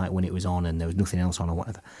one night when it was on and there was nothing else on or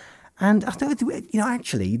whatever. And I thought,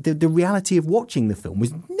 actually, the reality of watching the film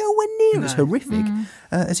was nowhere near as horrific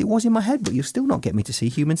as it was in my head, but you'll still not get me to see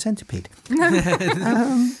Human Centipede.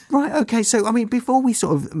 Right, okay, so, I mean, before we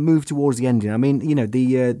sort of move towards the ending, I mean,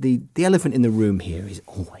 the elephant in the room here is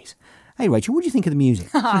always, hey, Rachel, what do you think of the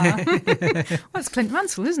music? Well, it's Clint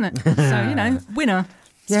Mansell, isn't it? So, winner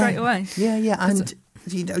straight away. Yeah, and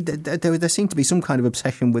there seemed to be some kind of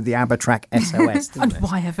obsession with the ABBA track SOS. And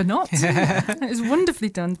why ever not? It was wonderfully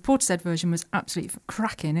done. The Portishead version was absolutely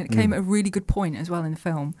cracking. It came at a really good point as well in the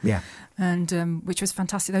film. Yeah. And which was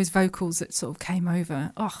fantastic. Those vocals that sort of came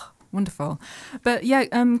over. Oh, wonderful. But yeah,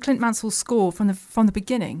 Clint Mansell's score from the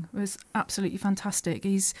beginning was absolutely fantastic.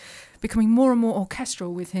 He's becoming more and more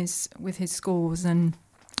orchestral with his scores, and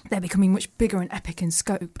they're becoming much bigger and epic in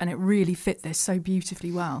scope, and it really fit this so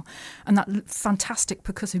beautifully well. And that fantastic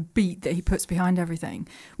percussive beat that he puts behind everything,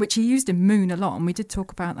 which he used in Moon a lot, and we did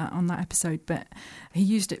talk about that on that episode, but he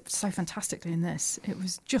used it so fantastically in this. It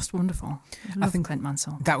was just wonderful. I think Clint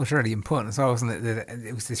Mansell. That was really important as well, wasn't it? That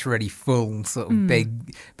it was this really full, sort of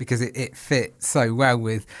big, because it fit so well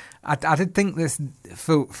with... I did think this,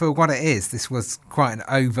 for what it is, this was quite an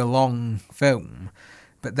overlong film.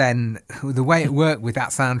 But then the way it worked with that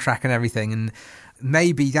soundtrack and everything, and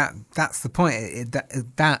maybe that's the point.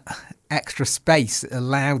 That extra space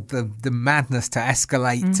allowed the madness to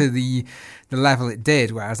escalate to the level it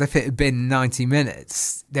did. Whereas if it had been 90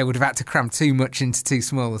 minutes, they would have had to cram too much into too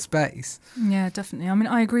small a space. Yeah, definitely. I mean,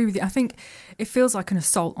 I agree with you. I think it feels like an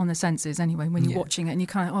assault on the senses anyway when you're watching it, and you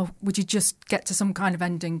kind of, would you just get to some kind of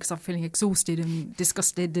ending because I'm feeling exhausted and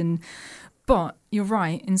disgusted and... But you're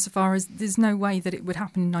right, insofar as there's no way that it would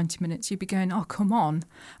happen in 90 minutes. You'd be going, oh, come on.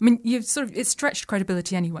 I mean, it's stretched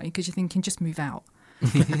credibility anyway, because you're thinking, just move out.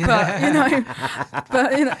 But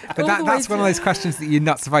that's one of those questions that you're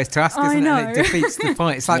not supposed to ask, isn't it? And it defeats the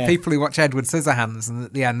point. It's like people who watch Edward Scissorhands and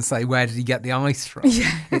at the end say, where did he get the ice from? Yeah.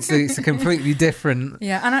 It's a completely different...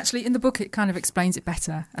 Yeah, and actually in the book it kind of explains it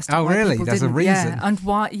better as to why really? People There's didn't. a reason. And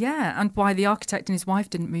why the architect and his wife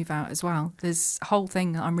didn't move out as well. There's a whole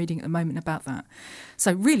thing that I'm reading at the moment about that.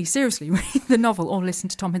 So really, seriously, read the novel or listen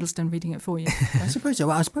to Tom Hiddleston reading it for you. I suppose so.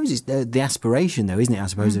 Well, I suppose it's the aspiration, though, isn't it? I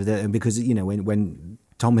suppose because when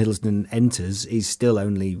Tom Hiddleston enters, he's still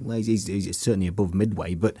only he's certainly above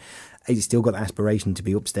midway, but he's still got the aspiration to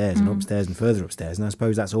be upstairs and upstairs and further upstairs. And I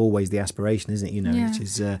suppose that's always the aspiration, isn't it? Which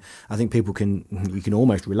is I think you can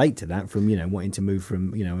almost relate to that from wanting to move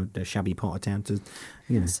from a shabby part of town to.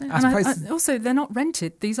 So, also, they're not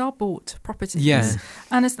rented. These are bought properties. Yeah.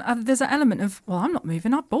 And there's an element of, well, I'm not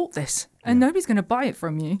moving. I bought this. And nobody's going to buy it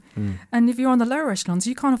from you. And if you're on the lower echelons,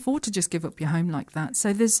 you can't afford to just give up your home like that.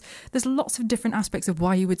 So there's lots of different aspects of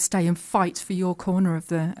why you would stay and fight for your corner of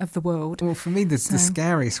the world. Well, for me, the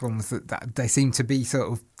scariest ones that they seem to be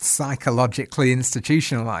sort of psychologically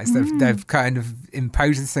institutionalized. They've kind of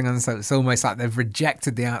imposed this thing on themselves. It's almost like they've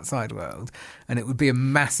rejected the outside world, and it would be a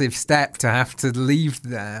massive step to have to leave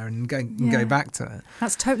there and go back to it.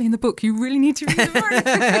 That's totally in the book. You really need to read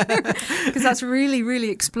the book because that's really, really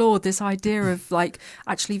explored this idea of like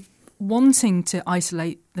actually wanting to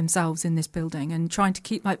isolate themselves in this building and trying to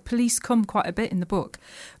keep, like, police come quite a bit in the book,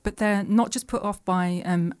 but they're not just put off by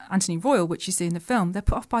Anthony Royal, which you see in the film, they're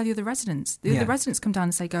put off by the other residents. The other residents come down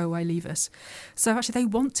and say, go away, leave us. So actually they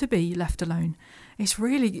want to be left alone. It's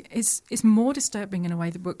really, it's more disturbing in a way,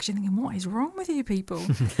 the book, because you're thinking, what is wrong with you people?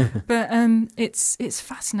 But it's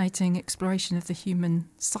fascinating exploration of the human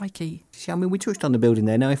psyche. See, I mean, we touched on the building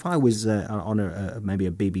there. Now, if I was on maybe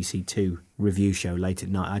a BBC Two review show late at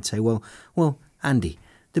night, I'd say, well, Andy,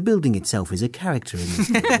 the building itself is a character in this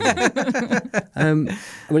film.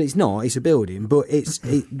 Well, it's not. It's a building, but I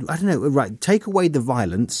don't know. Right, take away the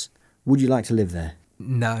violence. Would you like to live there?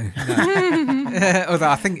 No. Although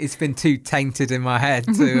I think it's been too tainted in my head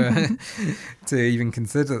to even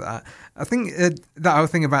consider that. I think that whole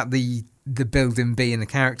thing about the building being a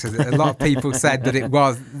character, a lot of people said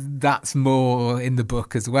that that's more in the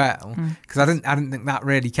book as well, because I didn't think that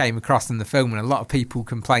really came across in the film, and a lot of people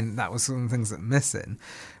complained that was some of the things that were missing.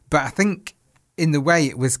 But I think in the way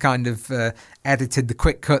it was kind of edited, the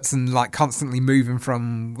quick cuts and like constantly moving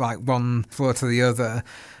from like one floor to the other,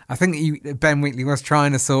 I think Ben Wheatley was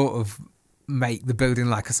trying to sort of make the building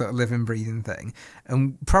like a sort of living, breathing thing.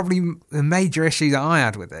 And probably the major issue that I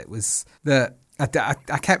had with it was that I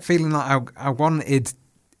kept feeling like I wanted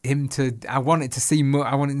to see more.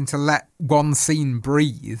 I wanted him to let one scene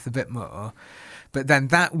breathe a bit more. But then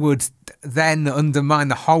that would then undermine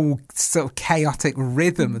the whole sort of chaotic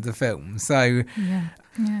rhythm of the film. So you're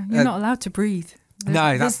not allowed to breathe.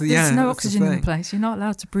 There's no oxygen in the place. You're not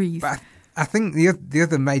allowed to breathe. But I think the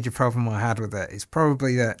other major problem I had with it is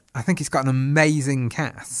probably that I think it's got an amazing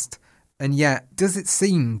cast, and yet does it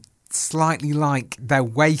seem slightly like they're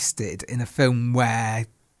wasted in a film where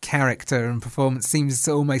character and performance seems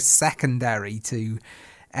almost secondary to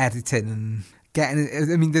editing and getting.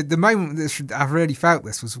 I mean, the moment that I really felt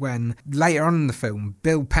this was when later on in the film,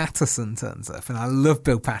 Bill Patterson turns up, and I love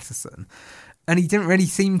Bill Patterson. And there didn't really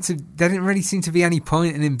seem to be any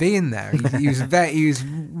point in him being there. He was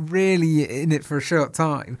really in it for a short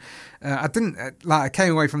time. I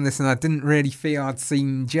came away from this and I didn't really feel I'd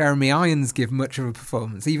seen Jeremy Irons give much of a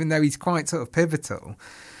performance, even though he's quite sort of pivotal.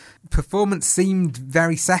 Performance seemed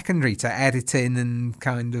very secondary to editing and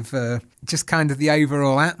kind of the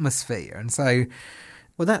overall atmosphere. And so,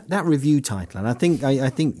 well, that review title, and I think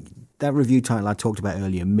that review title I talked about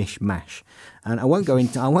earlier, Mishmash, and I won't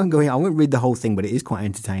read the whole thing, but it is quite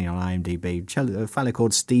entertaining on IMDb. A fellow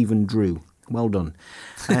called Stephen Drew. Well done.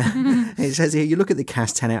 It says here, you look at the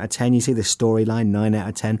cast, 10 out of 10, you see the storyline, 9 out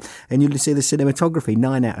of 10, and you see the cinematography,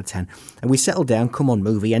 9 out of 10. And we settle down, come on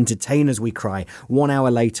movie, entertain us, we cry. 1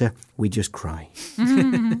 hour later, we just cry.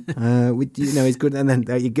 It's good. And then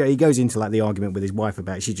he goes into like the argument with his wife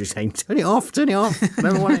about it. She's just saying, turn it off. I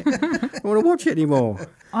don't want to watch it anymore.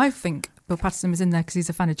 I think Bill Patterson was in there because he's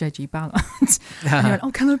a fan of J.G. Ballard. And he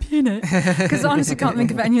went, can I be in it? Because I honestly can't think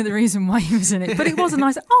of any other reason why he was in it. But it was a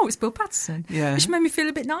nice, it's Bill Patterson. Yeah. Which made me feel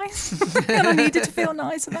a bit nice. And I needed to feel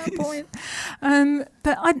nice at that point.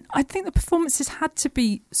 But I think the performances had to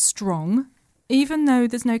be strong, even though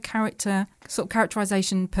there's no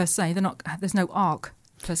characterization per se. There's no arc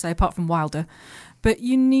per se, apart from Wilder. But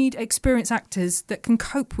you need experienced actors that can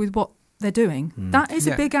cope with what they're doing. That is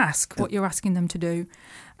a big ask, what you're asking them to do.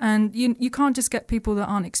 And you can't just get people that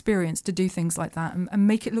aren't experienced to do things like that and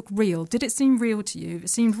make it look real. Did it seem real to you? If it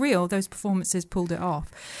seemed real, those performances pulled it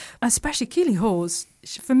off. Especially Keeley Hawes,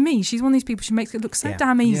 for me, she's one of these people, she makes it look so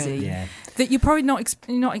damn easy that you're probably not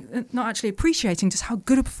actually appreciating just how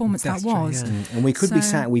good a performance that was. True, yeah. And we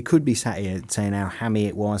could be sat here saying how hammy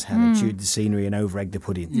it was, how they chewed the scenery and over-egged the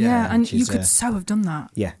pudding. Yeah, and you could so have done that.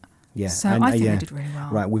 Yeah. Yeah, so I think they did really well.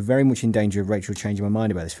 Right, we're very much in danger of Rachel changing my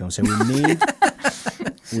mind about this film. So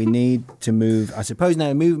we need to move. I suppose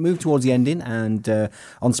now move towards the ending. And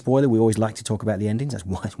on Spoiler, we always like to talk about the endings. That's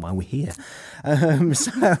why we're here.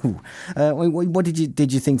 What did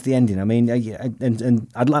you think of the ending? I mean, and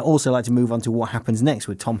I'd also like to move on to what happens next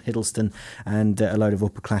with Tom Hiddleston and a load of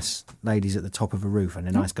upper class ladies at the top of a roof and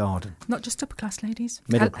a nice garden. Not just upper class ladies.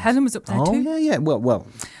 Middle class. Helen was up there too. Oh yeah. Well.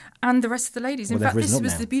 And the rest of the ladies. In fact, this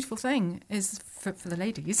was the beautiful thing is for the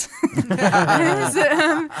ladies.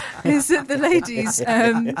 is that the ladies,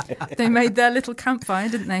 they made their little campfire,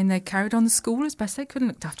 didn't they? And they carried on the school as best they could and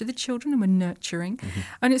looked after the children and were nurturing. Mm-hmm.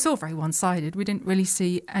 And it's all very one-sided. We didn't really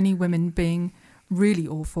see any women being really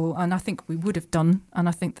awful. And I think we would have done, and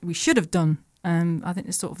I think that we should have done I think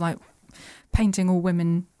it's sort of like painting all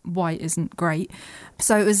women white isn't great.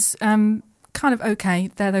 So it was kind of okay.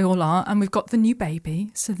 There they all are, and we've got the new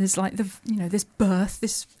baby. So there's like this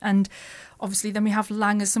birth, and obviously then we have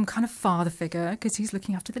Lang as some kind of father figure because he's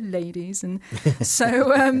looking after the ladies, and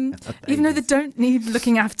so even though they don't need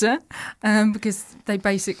looking after, because they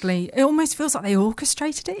basically, it almost feels like they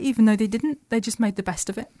orchestrated it, even though they didn't. They just made the best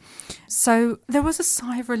of it. So there was a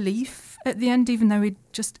sigh of relief at the end, even though we'd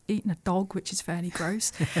just eaten a dog, which is fairly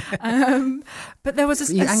gross. But there was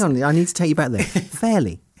hang on, I need to take you back there.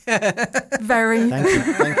 Fairly. Very.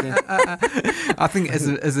 Thank you. I think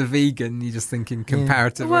as a vegan, you're just thinking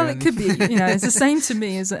comparatively. Well, it could be. It's the same to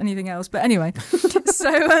me as anything else. But anyway,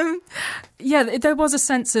 so there was a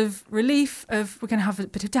sense of relief of we're going to have a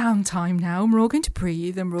bit of downtime now, and we're all going to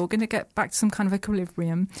breathe, and we're all going to get back to some kind of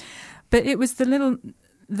equilibrium. But it was the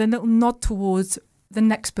little nod towards the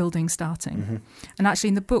next building starting. Mm-hmm. And actually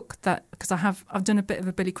in the book, that because I've done a bit of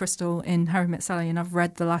a Billy Crystal in Harry Met Sally, and I've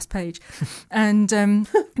read the last page, and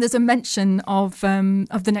there's a mention of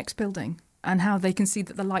the next building and how they can see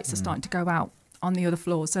that the lights are starting to go out on the other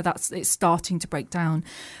floors. So it's starting to break down. And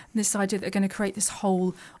this idea that they're going to create this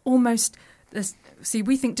whole almost. See,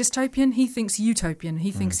 we think dystopian, he thinks utopian.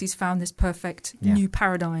 He thinks he's found this perfect new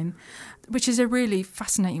paradigm, which is a really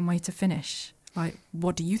fascinating way to finish. Like,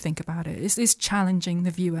 what do you think about it? It's challenging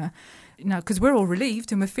the viewer, because we're all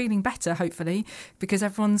relieved and we're feeling better, hopefully, because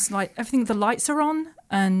everyone's like, everything, the lights are on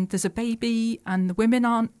and there's a baby and the women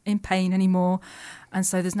aren't in pain anymore. And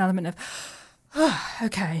so there's an element of,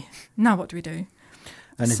 okay, now what do we do?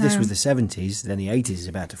 And if this was the 70s, then the 80s is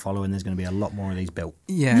about to follow, and there's going to be a lot more of these built.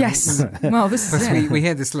 Yeah. Yes. Well, this is we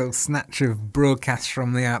hear this little snatch of broadcast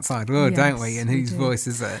from the outside world, don't we? And whose voice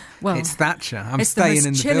is it? Well, it's Thatcher. I'm staying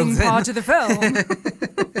in the building. It's the most chilling part of the film.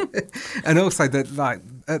 And also that, like,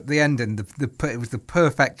 at the ending, it was the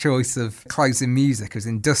perfect choice of closing music. It was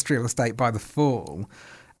Industrial Estate by The Fall.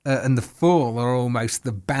 And The Fall are almost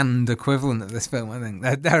the band equivalent of this film, I think.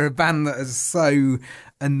 They're a band that is so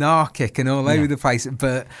anarchic and all over the place,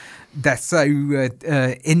 but they're so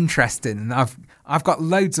interesting. And I've got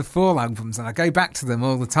loads of Fall albums, and I go back to them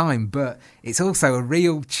all the time, but it's also a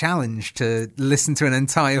real challenge to listen to an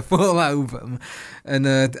entire Fall album. And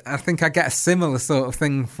I think I get a similar sort of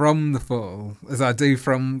thing from The Fall as I do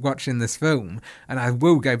from watching this film. And I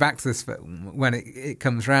will go back to this film when it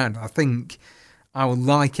comes round. I think I will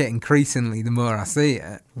like it increasingly the more I see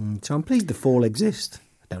it. So I'm pleased The Fall exists.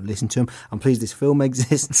 I don't listen to them. I'm pleased this film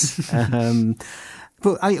exists.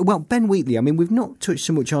 But Ben Wheatley, I mean, we've not touched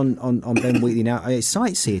so much on Ben Wheatley now.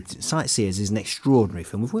 Sightseers is an extraordinary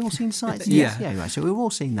film. Have we all seen Sightseers? Yeah, right. So we've all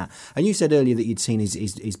seen that. And you said earlier that you'd seen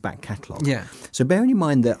his back catalogue. Yeah. So bearing in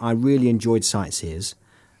mind that I really enjoyed Sightseers,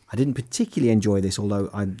 I didn't particularly enjoy this, although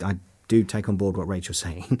I do take on board what Rachel's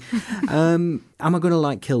saying. Am I going to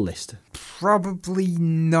like Kill List? Probably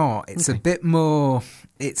not. It's a bit more.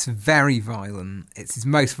 It's very violent. It's his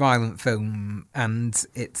most violent film, and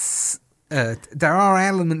it's. There are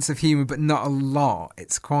elements of humour, but not a lot.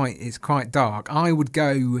 It's quite dark. I would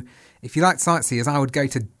go, if you like Sightseers, I would go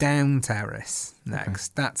to Down Terrace next. Okay.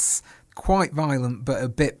 That's quite violent, but a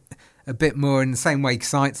bit more in the same way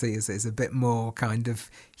Sightseers is, a bit more kind of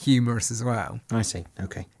humorous as well. I see.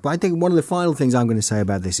 Okay. But I think one of the final things I'm going to say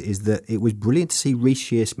about this is that it was brilliant to see Reece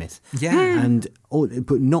Shearsmith. Yeah.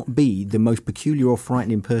 But not be the most peculiar or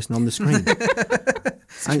frightening person on the screen.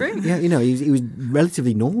 It's true. Yeah, he was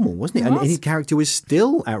relatively normal, wasn't he? And his character was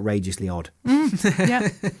still outrageously odd. Yeah.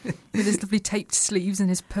 With his lovely taped sleeves and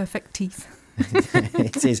his perfect teeth.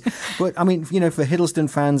 It is. But, I mean, for Hiddleston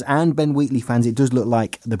fans and Ben Wheatley fans, it does look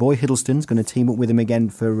like the boy Hiddleston's going to team up with him again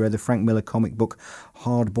for the Frank Miller comic book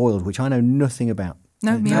Hard Boiled, which I know nothing about.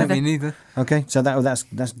 No, me neither. Okay, so that's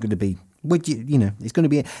going to be... it's going to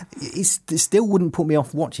be... It still wouldn't put me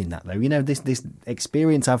off watching that, though. This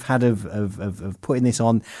experience I've had of putting this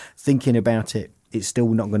on, thinking about it, it's still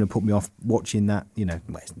not going to put me off watching that.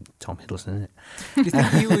 It's Tom Hiddleston, isn't it? Do you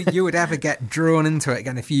think you would ever get drawn into it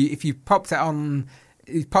again if you popped it on,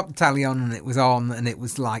 you popped the telly on and it was on and it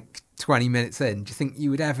was like 20 minutes in? Do you think you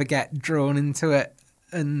would ever get drawn into it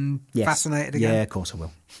and fascinated again? Yeah, of course I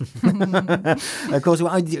will. Of course,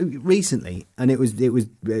 recently, and it was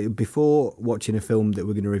before watching a film that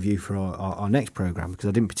we're going to review for our next programme, because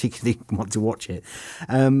I didn't particularly want to watch it.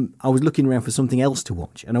 I was looking around for something else to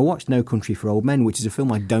watch, and I watched No Country for Old Men, which is a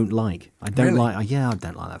film I don't like. I don't like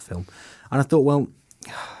that film. And I thought, well,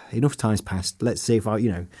 enough time's passed. Let's see if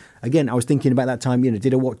again, I was thinking about that time,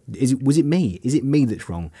 did I watch, was it me? Is it me that's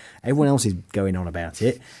wrong? Everyone else is going on about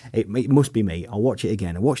it. It must be me. I'll watch it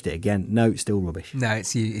again. I watched it again. No, it's still rubbish. No,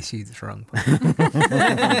 it's you that's wrong.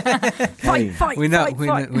 Fight. We're not.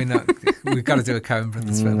 We've got to do a Coen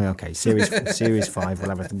Brothers film. Okay, series 5. We'll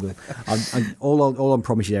have a all I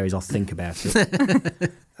promise you there is I'll think about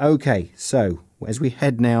it. Okay, so as we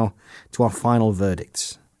head now to our final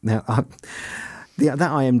verdicts. Now, that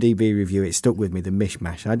IMDb review, it stuck with me, the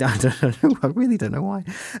mishmash. I don't know. I really don't know why.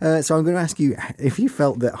 So I'm going to ask you if you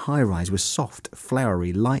felt that High Rise was soft,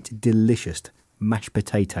 floury, light, delicious mashed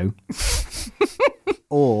potato,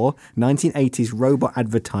 or 1980s robot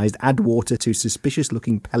advertised add water to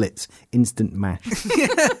suspicious-looking pellets instant mash.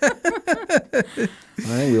 I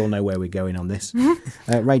think we all know where we're going on this.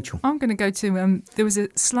 Rachel. I'm going to go to, there was a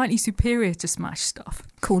slightly superior to Smash stuff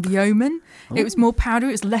called Yeoman. Oh. It was more powdery,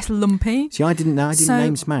 it was less lumpy. See, I didn't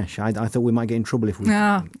name Smash. I thought we might get in trouble if we...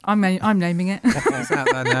 No, I'm naming it. It's out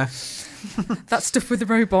there now. That stuff with the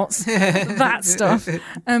robots. That stuff.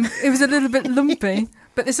 It was a little bit lumpy.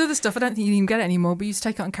 But this other stuff, I don't think you can even get it anymore, but you used to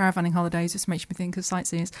take it on caravanning holidays, which makes me think of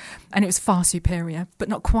sightseers. And it was far superior, but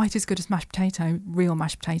not quite as good as mashed potato, real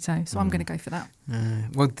mashed potato. So I'm going to go for that.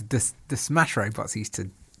 Well, the Smash robots used to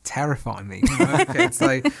terrify me. It's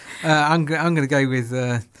like, I'm going to go with...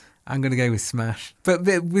 I'm going to go with Smash, but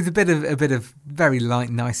with a bit of very light,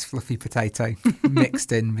 nice, fluffy potato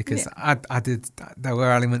mixed in, because there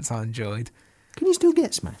were elements I enjoyed. Can you still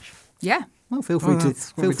get Smash? Yeah. Well, feel free to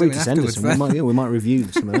send us some. We might review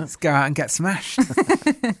some of that. Let's go out and get smashed.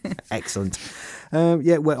 Excellent.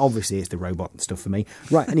 Well, obviously it's the robot stuff for me.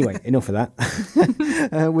 Right, anyway, enough of that.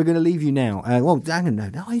 We're going to leave you now. I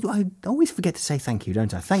always forget to say thank you,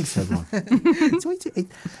 don't I? Thanks, everyone.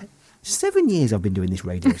 7 years I've been doing this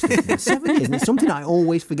radio stuff now. 7 years. And it's something I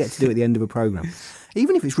always forget to do at the end of a programme.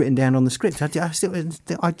 Even if it's written down on the script, I'm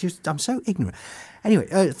so ignorant. Anyway,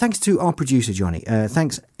 thanks to our producer, Johnny.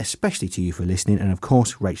 Thanks especially to you for listening. And of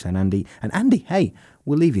course, Rachel and Andy. And Andy, hey,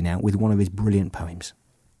 we'll leave you now with one of his brilliant poems.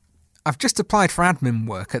 I've just applied for admin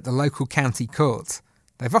work at the local county court.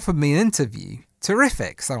 They've offered me an interview.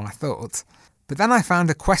 Terrific, so I thought. But then I found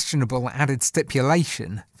a questionable added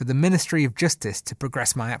stipulation for the Ministry of Justice to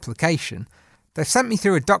progress my application. They've sent me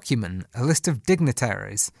through a document, a list of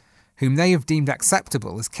dignitaries, whom they have deemed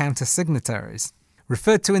acceptable as counter-signatories,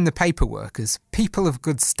 referred to in the paperwork as people of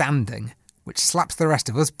good standing, which slaps the rest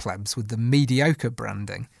of us plebs with the mediocre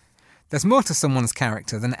branding. There's more to someone's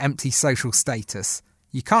character than empty social status.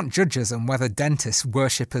 You can't judge us on whether dentists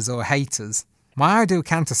worship us or hate us. My ideal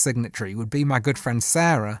counter-signatory would be my good friend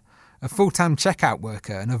Sarah, a full-time checkout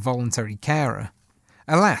worker and a voluntary carer.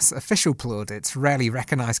 Alas, official plaudits rarely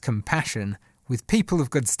recognise compassion. With people of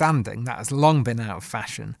good standing, that has long been out of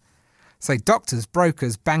fashion. So doctors,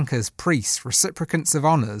 brokers, bankers, priests, reciprocants of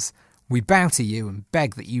honours, we bow to you and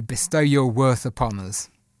beg that you bestow your worth upon us.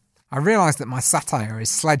 I realise that my satire is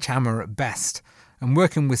sledgehammer at best, and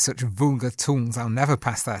working with such vulgar tools I'll never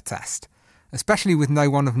pass their test. Especially with no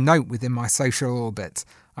one of note within my social orbit,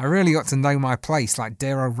 I really ought to know my place like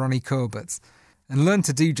dear old Ronnie Corbett, and learn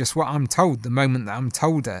to do just what I'm told the moment that I'm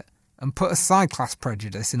told it, and put aside class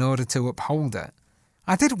prejudice in order to uphold it.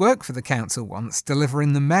 I did work for the council once,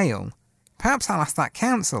 delivering the mail. Perhaps I'll ask that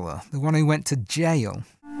councillor, the one who went to jail.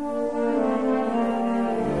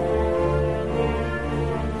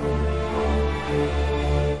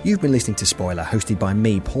 You've been listening to Spoiler, hosted by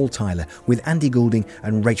me, Paul Tyler, with Andy Goulding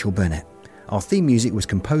and Rachel Burnett. Our theme music was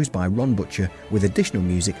composed by Ron Butcher, with additional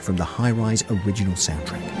music from the High Rise original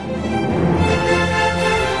soundtrack.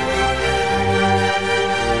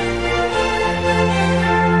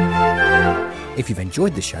 If you've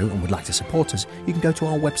enjoyed the show and would like to support us, you can go to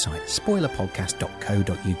our website,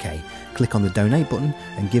 spoilerpodcast.co.uk, click on the donate button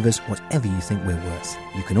and give us whatever you think we're worth.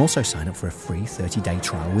 You can also sign up for a free 30-day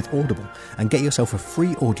trial with Audible and get yourself a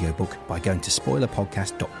free audiobook by going to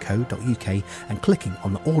spoilerpodcast.co.uk and clicking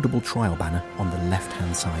on the Audible trial banner on the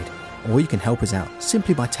left-hand side. Or you can help us out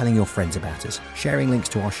simply by telling your friends about us, sharing links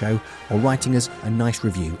to our show, or writing us a nice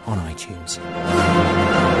review on iTunes.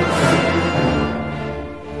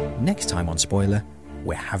 Next time on Spoiler,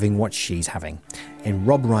 we're having what she's having in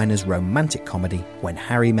Rob Reiner's romantic comedy When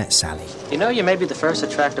Harry Met Sally. You know, you may be the first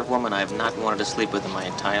attractive woman I've not wanted to sleep with in my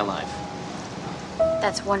entire life.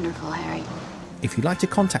 That's wonderful, Harry. If you'd like to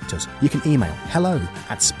contact us, you can email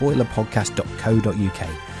hello@spoilerpodcast.co.uk.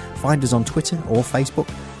 Find us on Twitter or Facebook,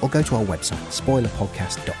 or go to our website,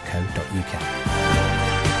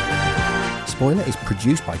 spoilerpodcast.co.uk. Spoiler is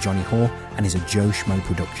produced by Johnny Hoare and is a Joe Schmo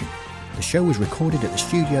production. The show was recorded at the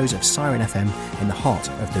studios of Siren FM in the heart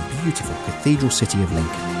of the beautiful cathedral city of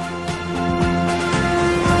Lincoln.